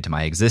domains related to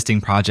my existing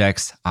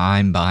projects,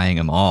 I'm buying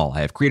them all. I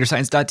have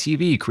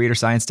creatorscience.tv,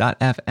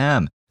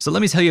 creatorscience.fm. So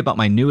let me tell you about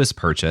my newest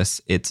purchase.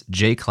 It's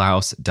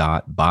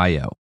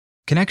jklaus.bio.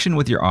 Connection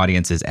with your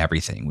audience is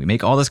everything. We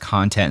make all this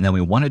content and then we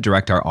want to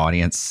direct our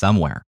audience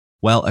somewhere.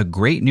 Well, a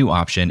great new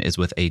option is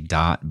with a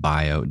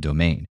 .bio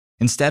domain.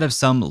 Instead of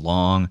some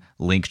long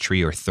link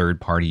tree or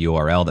third-party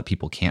URL that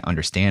people can't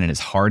understand and is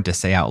hard to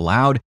say out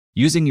loud,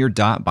 using your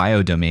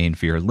 .bio domain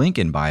for your link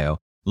in bio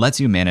lets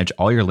you manage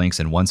all your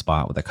links in one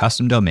spot with a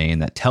custom domain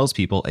that tells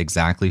people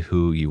exactly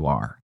who you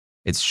are.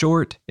 It's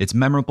short, it's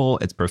memorable,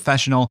 it's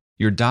professional.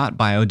 Your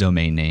 .bio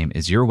domain name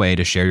is your way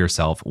to share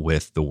yourself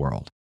with the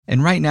world.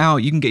 And right now,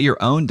 you can get your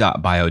own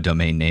 .bio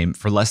domain name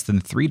for less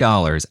than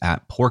 $3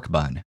 at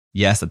Porkbun.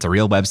 Yes, that's a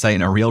real website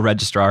and a real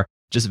registrar.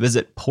 Just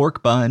visit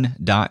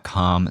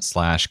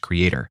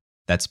porkbun.com/creator.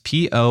 That's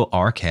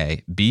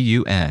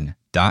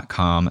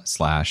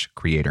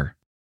porkbun.com/creator.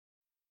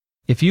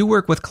 If you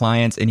work with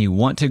clients and you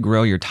want to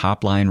grow your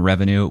top line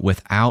revenue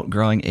without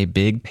growing a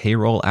big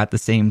payroll at the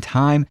same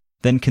time,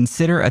 then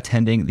consider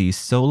attending the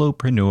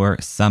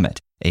Solopreneur Summit,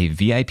 a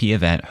VIP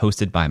event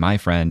hosted by my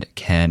friend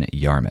Ken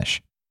Yarmish.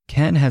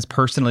 Ken has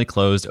personally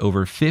closed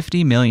over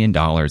 $50 million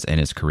in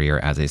his career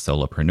as a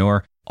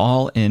solopreneur,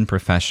 all in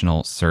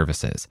professional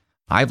services.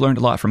 I've learned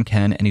a lot from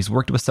Ken, and he's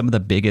worked with some of the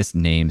biggest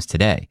names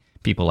today.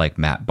 People like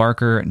Matt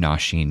Barker,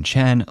 Nasheen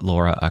Chen,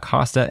 Laura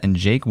Acosta, and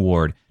Jake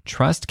Ward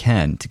trust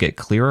Ken to get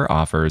clearer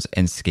offers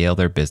and scale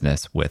their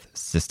business with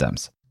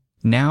systems.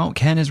 Now,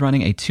 Ken is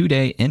running a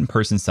 2-day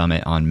in-person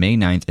summit on May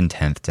 9th and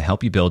 10th to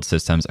help you build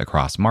systems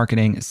across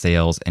marketing,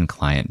 sales, and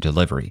client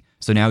delivery.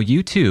 So now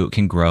you too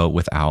can grow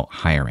without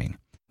hiring.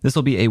 This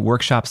will be a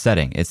workshop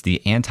setting. It's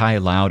the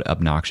Anti-Loud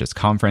Obnoxious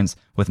Conference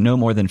with no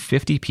more than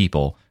 50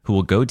 people who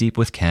will go deep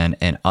with Ken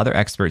and other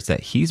experts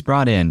that he's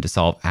brought in to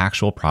solve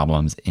actual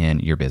problems in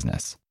your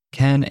business.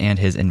 Ken and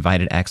his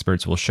invited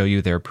experts will show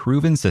you their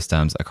proven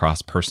systems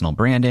across personal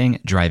branding,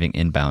 driving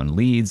inbound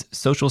leads,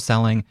 social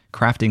selling,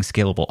 crafting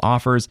scalable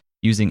offers,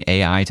 using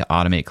AI to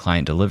automate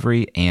client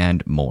delivery,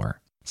 and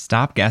more.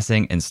 Stop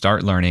guessing and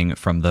start learning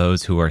from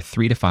those who are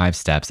 3 to 5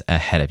 steps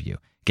ahead of you.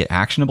 Get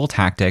actionable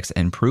tactics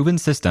and proven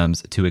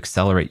systems to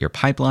accelerate your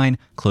pipeline,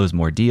 close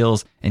more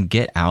deals, and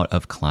get out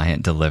of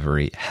client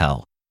delivery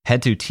hell.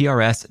 Head to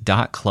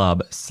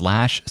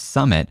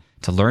trs.club/summit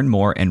to learn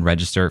more and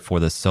register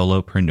for the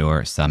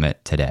Solopreneur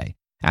Summit today.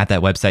 At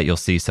that website, you'll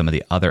see some of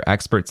the other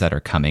experts that are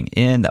coming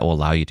in that will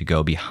allow you to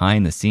go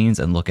behind the scenes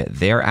and look at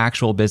their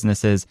actual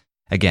businesses.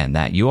 Again,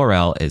 that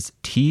URL is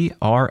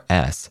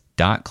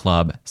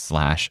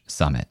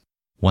trs.club/summit.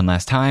 One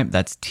last time,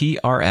 that's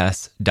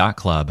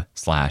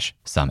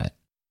trs.club/summit.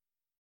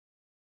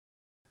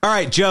 All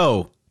right,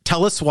 Joe,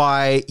 tell us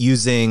why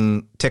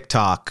using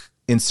TikTok,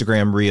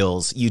 Instagram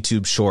Reels,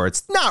 YouTube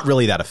Shorts, not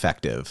really that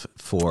effective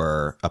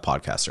for a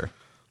podcaster.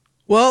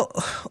 Well,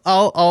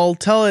 I'll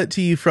tell it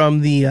to you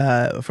from the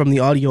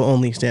audio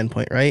only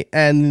standpoint, right?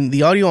 And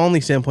the audio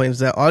only standpoint is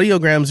that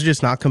audiograms are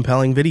just not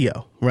compelling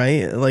video,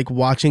 right? Like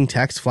watching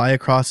text fly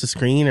across the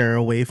screen or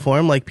a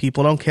waveform, like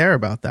people don't care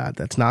about that.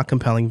 That's not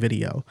compelling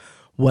video.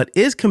 What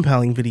is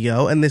compelling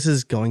video, and this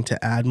is going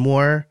to add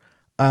more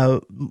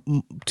to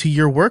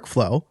your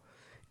workflow,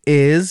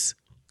 is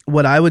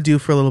what I would do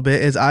for a little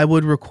bit is I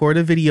would record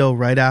a video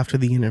right after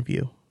the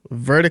interview.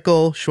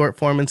 Vertical, short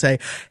form, and say,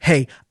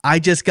 hey, I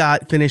just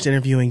got finished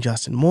interviewing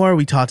Justin Moore.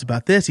 We talked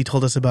about this. He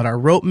told us about our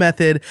rope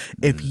method.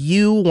 If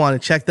you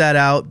want to check that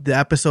out, the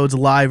episode's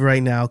live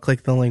right now.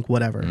 Click the link,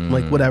 whatever,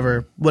 like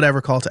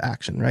whatever call to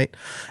action, right?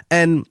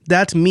 And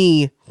that's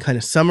me kind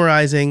of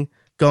summarizing,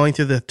 going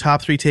through the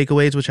top 3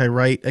 takeaways, which I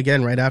write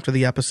again right after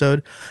the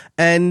episode.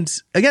 And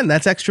again,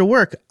 that's extra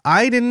work.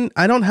 I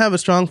don't have a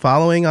strong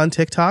following on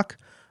TikTok,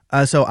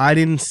 so I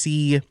didn't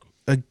see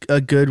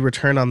a good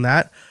return on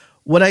that.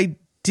 What I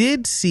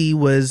did see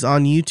was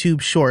on YouTube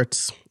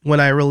Shorts when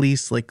I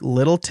released like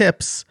little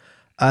tips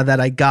that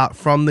I got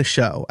from the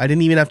show. I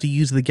didn't even have to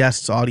use the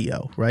guest's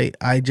audio, right?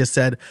 I just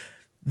said,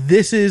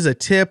 this is a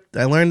tip.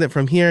 I learned it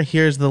from here.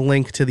 Here's the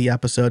link to the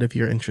episode if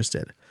you're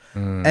interested.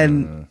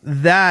 And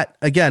that,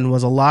 again,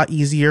 was a lot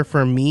easier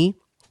for me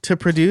to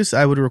produce.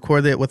 I would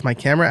record it with my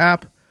camera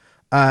app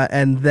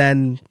and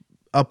then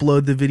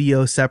upload the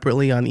video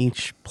separately on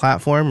each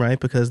platform, right?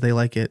 Because they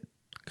like it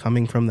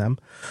coming from them.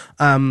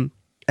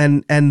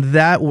 And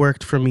that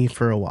worked for me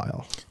for a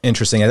while.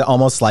 Interesting.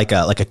 Almost like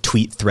a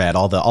tweet thread.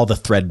 All the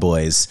thread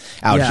boys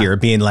out here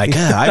being like,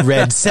 I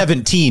read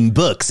 17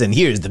 books and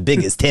here's the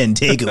biggest 10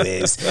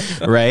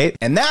 takeaways, right?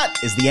 And that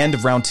is the end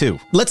of round 2.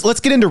 Let's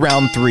get into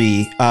round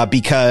 3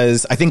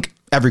 because I think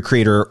every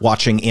creator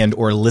watching and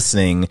or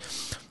listening,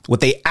 what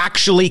they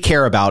actually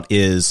care about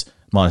is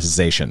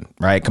monetization,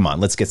 right? Come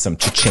on, let's get some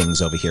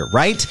cha-chings over here,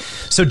 right?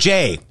 So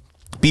Jay,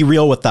 be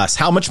real with us.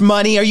 How much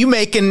money are you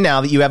making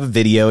now that you have a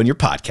video in your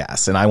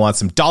podcast? And I want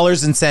some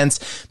dollars and cents,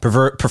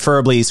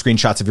 preferably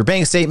screenshots of your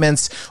bank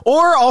statements,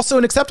 or also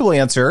an acceptable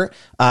answer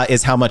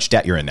is how much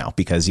debt you're in now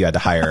because you had to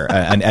hire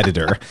an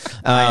editor.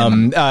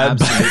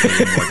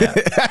 Absolutely in more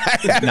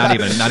debt.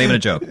 Not even a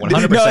joke.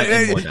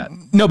 100% in more debt.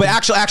 No, but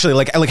actually,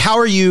 like how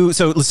are you?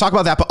 So let's talk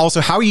about that. But also,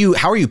 how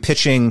are you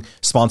pitching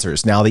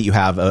sponsors now that you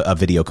have a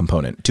video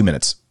component? 2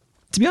 minutes.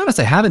 To be honest,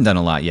 I haven't done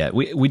a lot yet.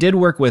 We did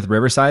work with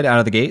Riverside out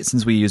of the gate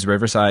since we use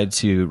Riverside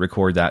to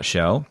record that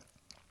show.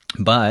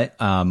 But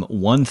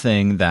one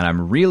thing that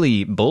I'm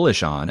really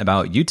bullish on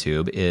about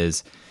YouTube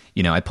is,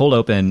 I pulled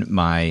open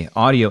my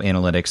audio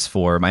analytics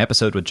for my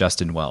episode with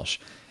Justin Welsh.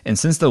 And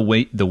since the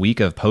week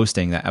of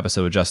posting that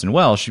episode with Justin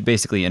Welsh,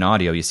 basically in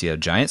audio, you see a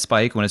giant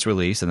spike when it's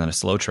released and then a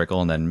slow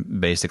trickle and then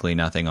basically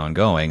nothing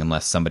ongoing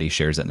unless somebody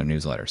shares it in their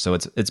newsletter. So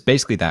it's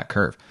basically that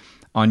curve.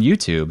 On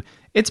YouTube,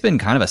 it's been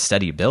kind of a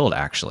steady build,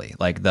 actually.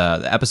 Like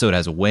the episode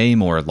has way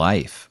more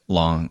life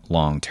long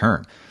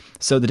term.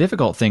 So the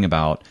difficult thing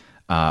about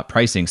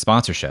pricing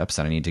sponsorships,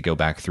 and I need to go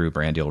back through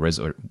Brand Deal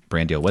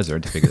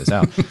Wizard to figure this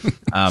out.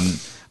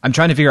 I'm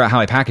trying to figure out how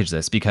I package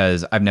this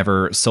because I've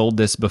never sold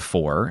this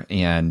before.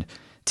 And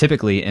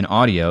typically in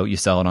audio, you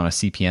sell it on a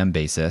CPM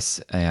basis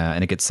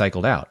and it gets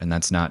cycled out. And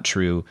that's not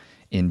true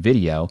in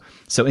video.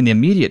 So in the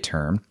immediate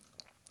term,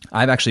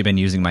 I've actually been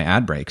using my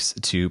ad breaks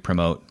to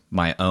promote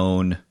my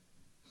own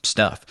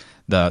stuff.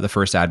 The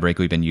first ad break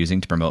we've been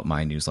using to promote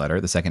my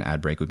newsletter. The second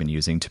ad break we've been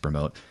using to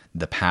promote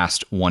the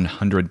past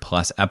 100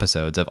 plus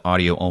episodes of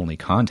audio only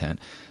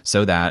content,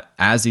 so that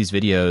as these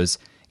videos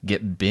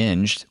get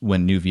binged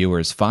when new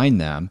viewers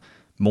find them,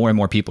 more and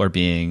more people are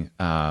being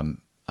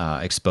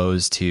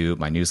exposed to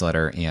my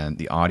newsletter and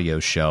the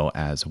audio show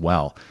as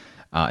well.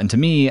 And to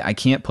me, I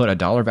can't put a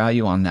dollar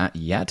value on that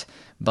yet,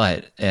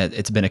 but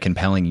it's been a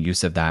compelling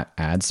use of that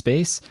ad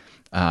space.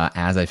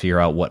 As I figure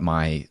out what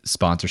my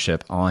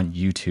sponsorship on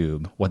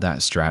YouTube, what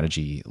that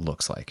strategy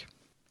looks like.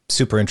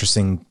 Super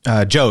interesting.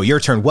 Joe, your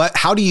turn.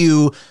 How do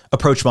you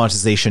approach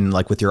monetization,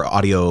 like with your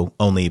audio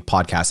only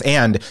podcast?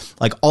 And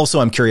like, also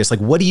I'm curious,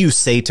 like, what do you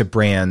say to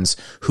brands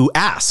who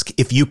ask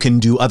if you can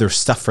do other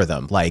stuff for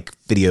them, like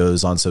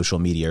videos on social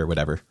media or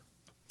whatever?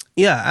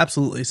 Yeah,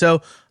 absolutely.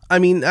 So, I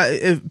mean,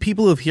 if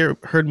people who've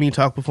heard me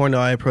talk before know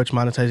I approach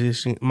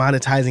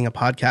monetizing a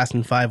podcast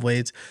in 5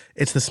 ways.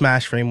 It's the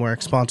SMASH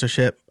framework: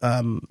 sponsorship,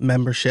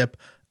 membership,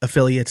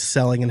 affiliates,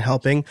 selling, and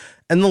helping.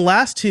 And the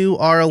last two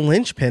are a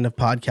linchpin of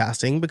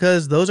podcasting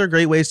because those are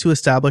great ways to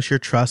establish your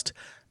trust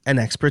and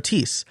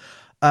expertise.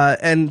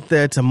 And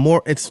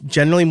it's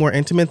generally more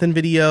intimate than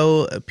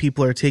video.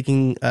 People are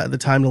taking the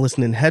time to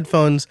listen in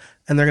headphones,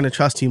 and they're going to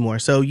trust you more.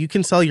 So you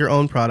can sell your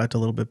own product a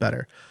little bit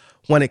better.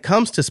 When it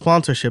comes to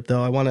sponsorship,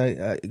 though, I want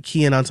to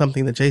key in on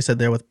something that Jay said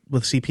there with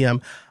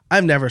CPM.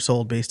 I've never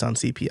sold based on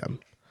CPM.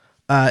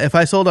 If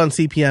I sold on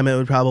CPM, it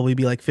would probably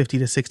be like $50 to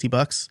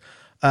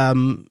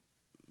 $60.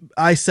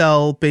 I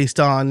sell based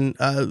on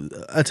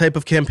a type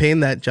of campaign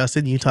that,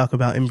 Justin, you talk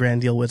about in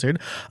Brand Deal Wizard,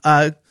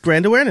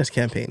 brand awareness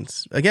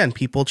campaigns. Again,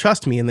 people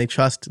trust me and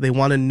they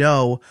want to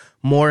know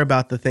more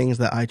about the things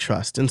that I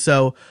trust. And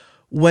so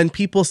when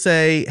people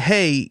say,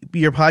 hey,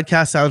 your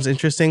podcast sounds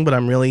interesting, but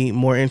I'm really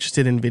more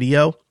interested in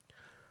video,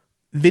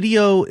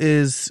 video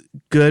is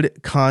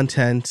good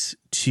content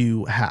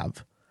to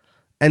have.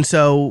 And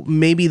so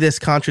maybe this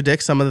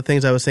contradicts some of the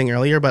things I was saying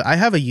earlier, but I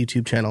have a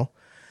YouTube channel.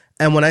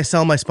 And when I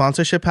sell my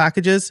sponsorship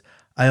packages,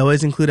 I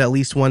always include at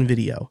least one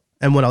video.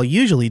 And what I'll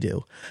usually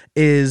do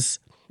is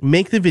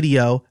make the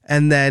video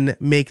and then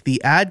make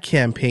the ad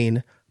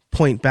campaign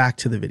point back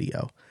to the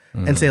video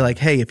and say like,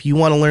 hey, if you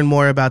want to learn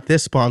more about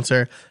this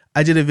sponsor,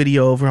 I did a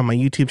video over on my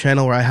YouTube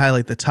channel where I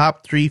highlight the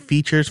top 3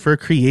 features for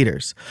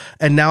creators.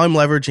 And now I'm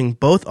leveraging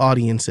both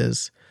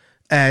audiences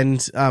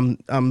and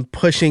I'm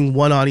pushing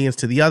one audience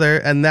to the other.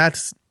 And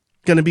that's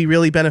going to be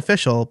really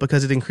beneficial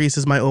because it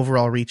increases my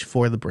overall reach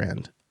for the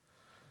brand.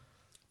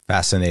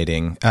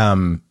 Fascinating.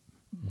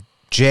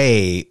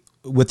 Jay,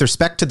 with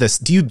respect to this,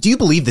 do you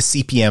believe the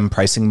CPM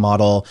pricing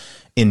model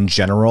in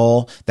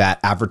general that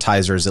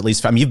advertisers, at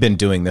least, I mean, you've been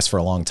doing this for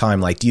a long time.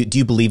 Like, do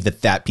you believe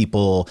that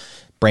people,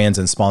 brands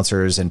and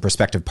sponsors and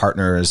prospective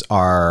partners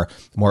are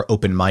more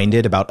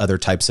open-minded about other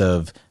types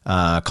of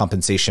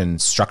compensation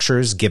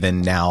structures,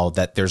 given now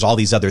that there's all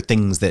these other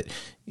things that,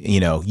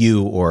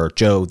 you or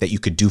Joe, that you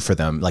could do for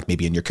them, like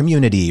maybe in your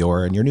community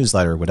or in your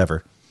newsletter or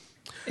whatever?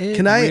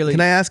 Can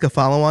I ask a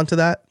follow-on to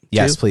that?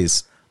 Yes, too?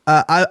 please.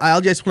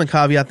 I'll just want to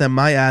caveat that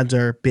my ads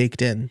are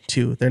baked in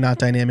too. They're not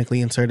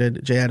dynamically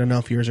inserted. Jay, I don't know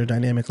if yours are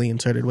dynamically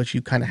inserted, which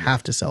you kind of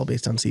have to sell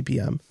based on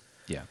CPM.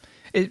 Yeah.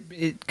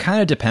 It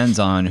kind of depends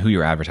on who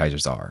your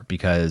advertisers are,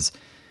 because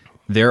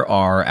there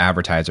are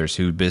advertisers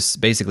who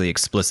basically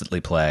explicitly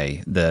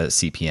play the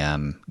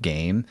CPM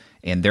game,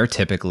 and they're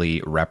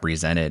typically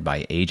represented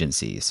by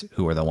agencies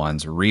who are the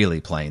ones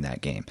really playing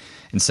that game.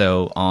 And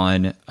so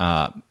on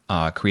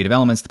Creative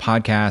Elements, the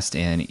podcast,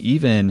 and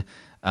even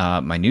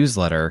my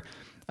newsletter,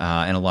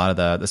 and a lot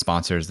of the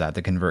sponsors that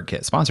the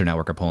ConvertKit Sponsor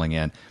Network are pulling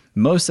in,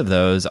 most of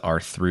those are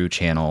through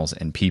channels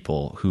and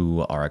people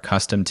who are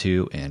accustomed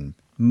to and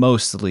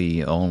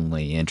mostly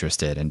only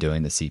interested in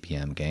doing the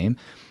CPM game.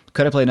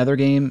 Could I play another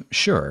game?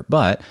 Sure.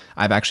 But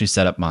I've actually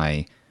set up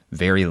my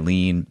very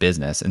lean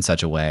business in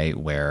such a way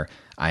where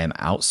I am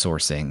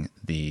outsourcing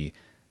the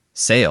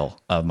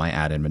sale of my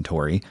ad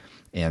inventory.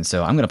 And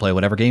so I'm going to play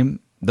whatever game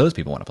those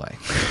people want to play.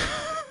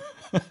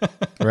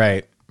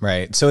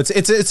 Right. So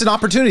it's an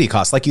opportunity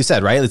cost, like you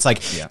said, right? It's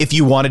like if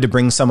you wanted to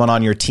bring someone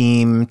on your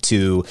team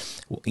to,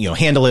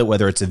 handle it,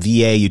 whether it's a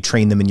VA, you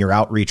train them in your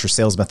outreach or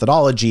sales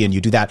methodology and you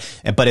do that,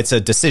 but it's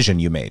a decision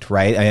you made,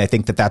 right? And I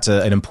think that's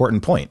an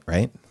important point,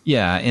 right?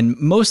 Yeah. And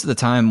most of the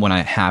time when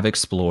I have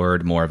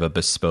explored more of a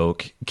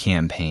bespoke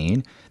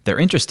campaign, they're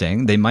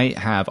interesting. They might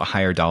have a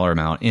higher dollar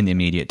amount in the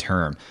immediate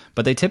term,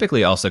 but they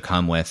typically also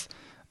come with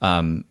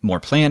more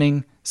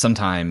planning.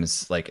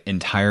 Sometimes like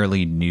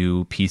entirely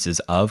new pieces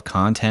of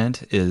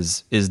content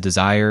is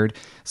desired.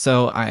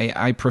 So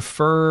I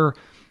prefer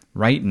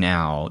right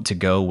now to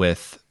go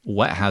with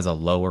what has a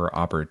lower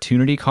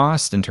opportunity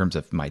cost in terms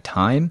of my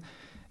time,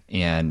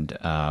 and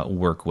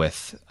work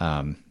with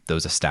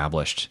those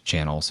established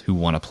channels who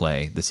want to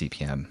play the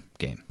CPM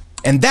game.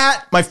 And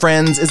that, my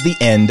friends, is the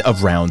end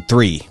of round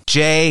 3.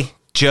 Jay,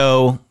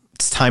 Joe,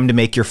 it's time to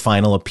make your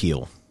final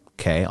appeal.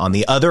 Okay. On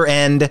the other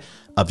end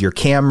of your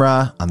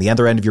camera, on the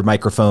other end of your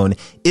microphone,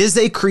 is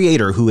a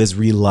creator who is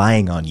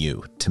relying on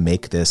you to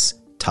make this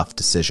tough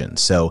decision.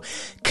 So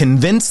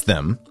convince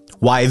them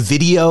why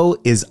video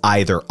is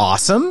either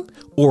awesome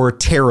or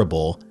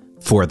terrible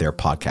for their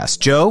podcast.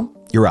 Joe,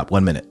 you're up.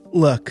 1 minute.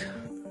 Look,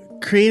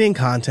 creating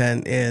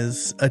content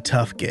is a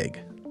tough gig.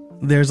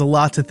 There's a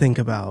lot to think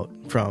about,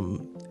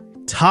 from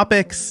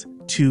topics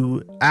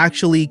to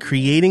actually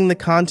creating the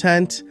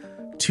content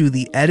to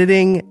the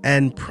editing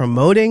and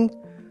promoting.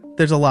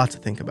 There's a lot to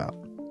think about.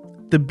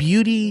 The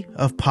beauty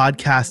of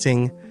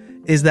podcasting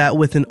is that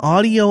with an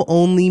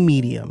audio-only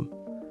medium,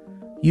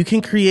 you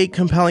can create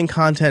compelling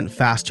content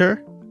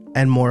faster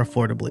and more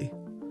affordably.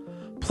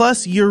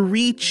 Plus, your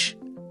reach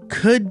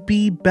could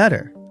be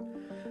better.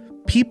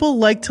 People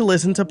like to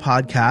listen to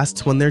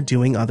podcasts when they're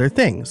doing other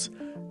things.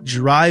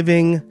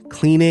 Driving,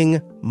 cleaning,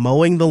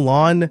 mowing the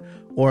lawn,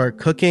 or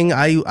cooking.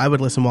 I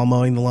would listen while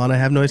mowing the lawn. I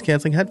have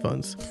noise-canceling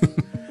headphones.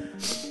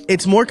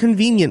 It's more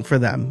convenient for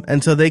them,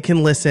 and so they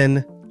can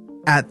listen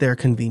at their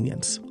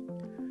convenience.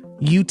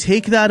 You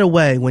take that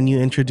away when you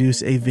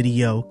introduce a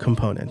video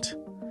component.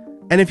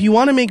 And if you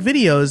want to make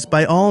videos,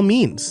 by all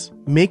means,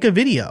 make a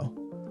video.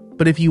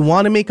 But if you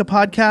want to make a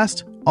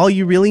podcast, all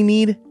you really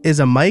need is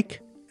a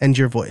mic and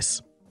your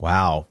voice.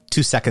 Wow.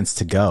 2 seconds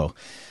to go.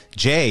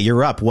 Jay,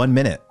 you're up. 1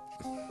 minute.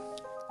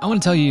 I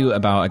want to tell you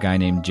about a guy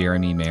named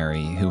Jeremy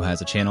Mary who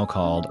has a channel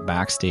called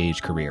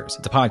Backstage Careers.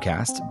 It's a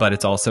podcast, but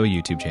it's also a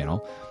YouTube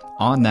channel.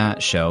 On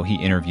that show, he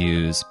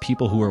interviews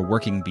people who are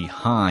working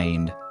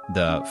behind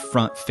the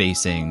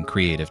front-facing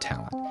creative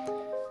talent.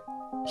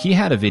 He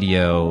had a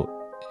video.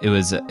 It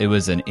was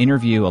an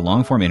interview, a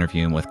long-form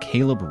interview with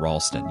Caleb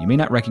Ralston. You may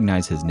not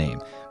recognize his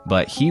name,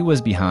 but he was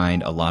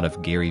behind a lot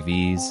of Gary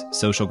Vee's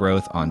social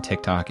growth on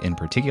TikTok in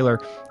particular,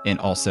 and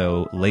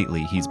also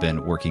lately he's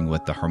been working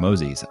with the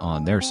Hormozis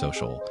on their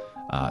social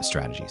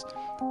strategies.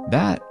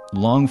 That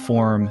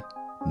long-form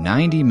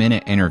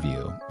 90-minute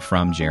interview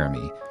from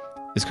Jeremy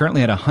is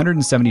currently at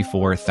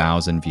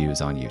 174,000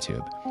 views on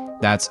YouTube.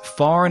 That's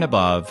far and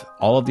above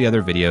all of the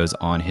other videos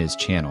on his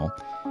channel,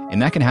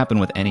 and that can happen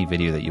with any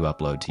video that you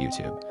upload to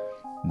YouTube.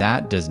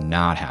 That does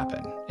not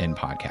happen in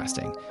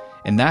podcasting.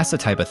 And that's the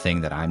type of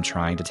thing that I'm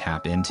trying to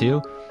tap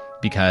into,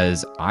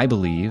 because I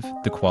believe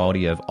the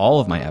quality of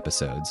all of my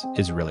episodes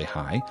is really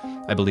high.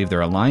 I believe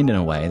they're aligned in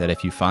a way that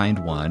if you find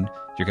one,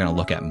 you're going to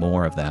look at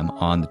more of them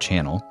on the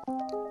channel.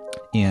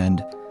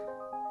 And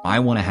I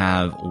want to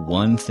have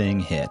one thing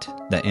hit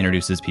that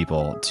introduces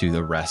people to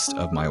the rest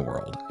of my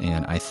world.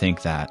 And I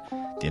think that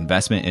the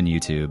investment in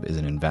YouTube is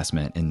an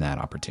investment in that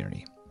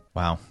opportunity.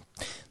 Wow.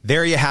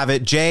 There you have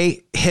it.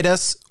 Jay, hit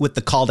us with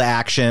the call to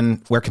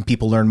action. Where can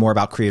people learn more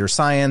about Creator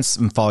Science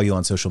and follow you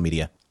on social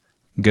media?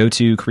 Go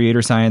to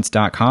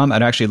creatorscience.com.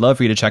 I'd actually love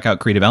for you to check out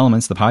Creative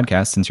Elements, the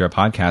podcast. Since you're a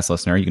podcast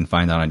listener, you can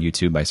find that on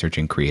YouTube by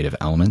searching Creative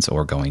Elements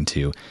or going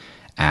to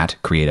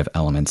 @Creative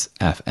Elements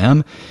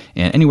FM.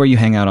 And anywhere you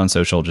hang out on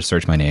social, just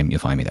search my name. You'll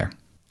find me there.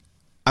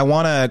 I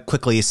want to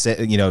quickly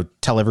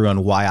tell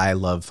everyone why I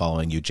love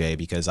following you, Jay,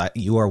 because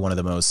you are one of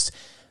the most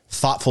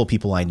thoughtful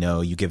people I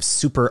know. You give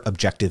super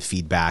objective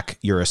feedback.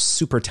 You're a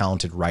super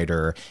talented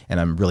writer,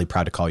 and I'm really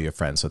proud to call you a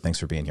friend. So thanks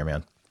for being here,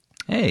 man.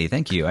 Hey,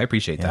 thank you. I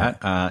appreciate that.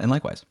 And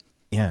likewise.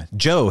 Yeah.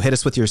 Joe, hit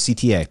us with your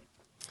CTA.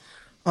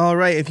 All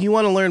right. If you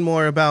want to learn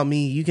more about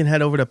me, you can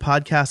head over to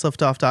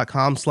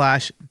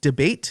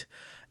podcastliftoff.com/debate.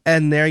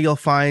 And there you'll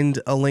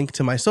find a link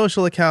to my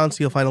social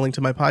accounts. You'll find a link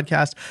to my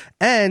podcast.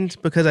 And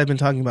because I've been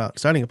talking about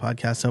starting a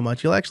podcast so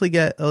much, you'll actually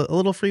get a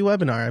little free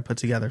webinar I put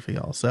together for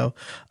y'all. So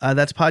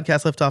that's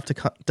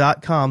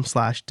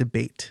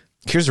podcastliftoff.com/debate.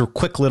 Here's a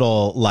quick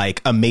little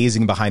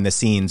amazing behind the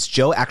scenes.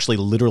 Joe actually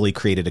literally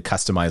created a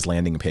customized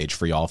landing page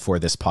for y'all for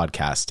this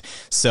podcast.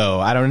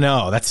 So I don't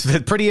know. That's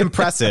pretty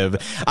impressive.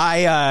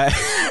 And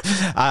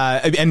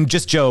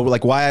just Joe,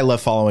 why I love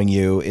following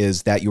you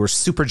is that you are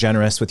super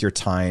generous with your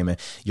time.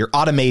 Your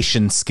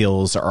automation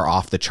skills are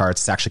off the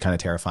charts. It's actually kind of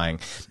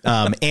terrifying.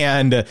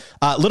 And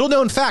little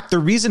known fact, the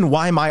reason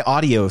why my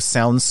audio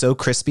sounds so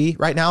crispy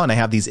right now and I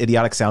have these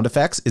idiotic sound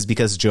effects is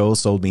because Joe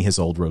sold me his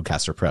old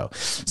Rodecaster Pro.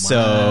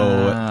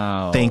 So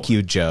thank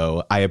you,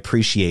 Joe. I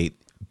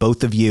appreciate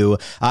both of you.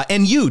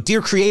 And you,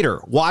 dear creator,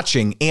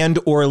 watching and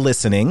or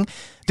listening.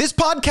 This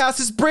podcast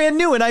is brand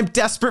new and I'm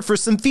desperate for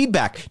some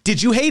feedback.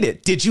 Did you hate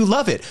it? Did you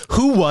love it?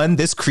 Who won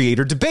this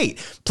creator debate?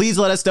 Please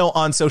let us know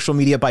on social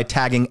media by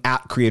tagging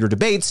 @Creator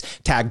Debates,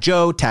 tag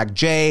Joe, tag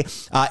Jay,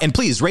 and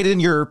please rate it in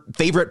your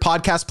favorite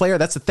podcast player.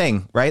 That's the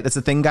thing, right? That's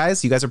the thing,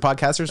 guys. You guys are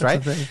podcasters,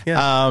 right?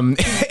 Yeah.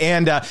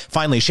 And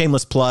finally,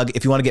 shameless plug.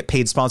 If you want to get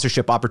paid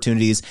sponsorship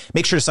opportunities,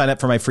 make sure to sign up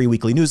for my free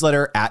weekly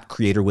newsletter at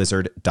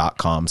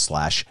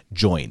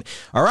creatorwizard.com/join.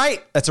 All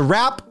right. That's a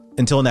wrap.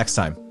 Until next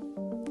time.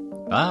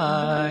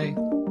 Bye.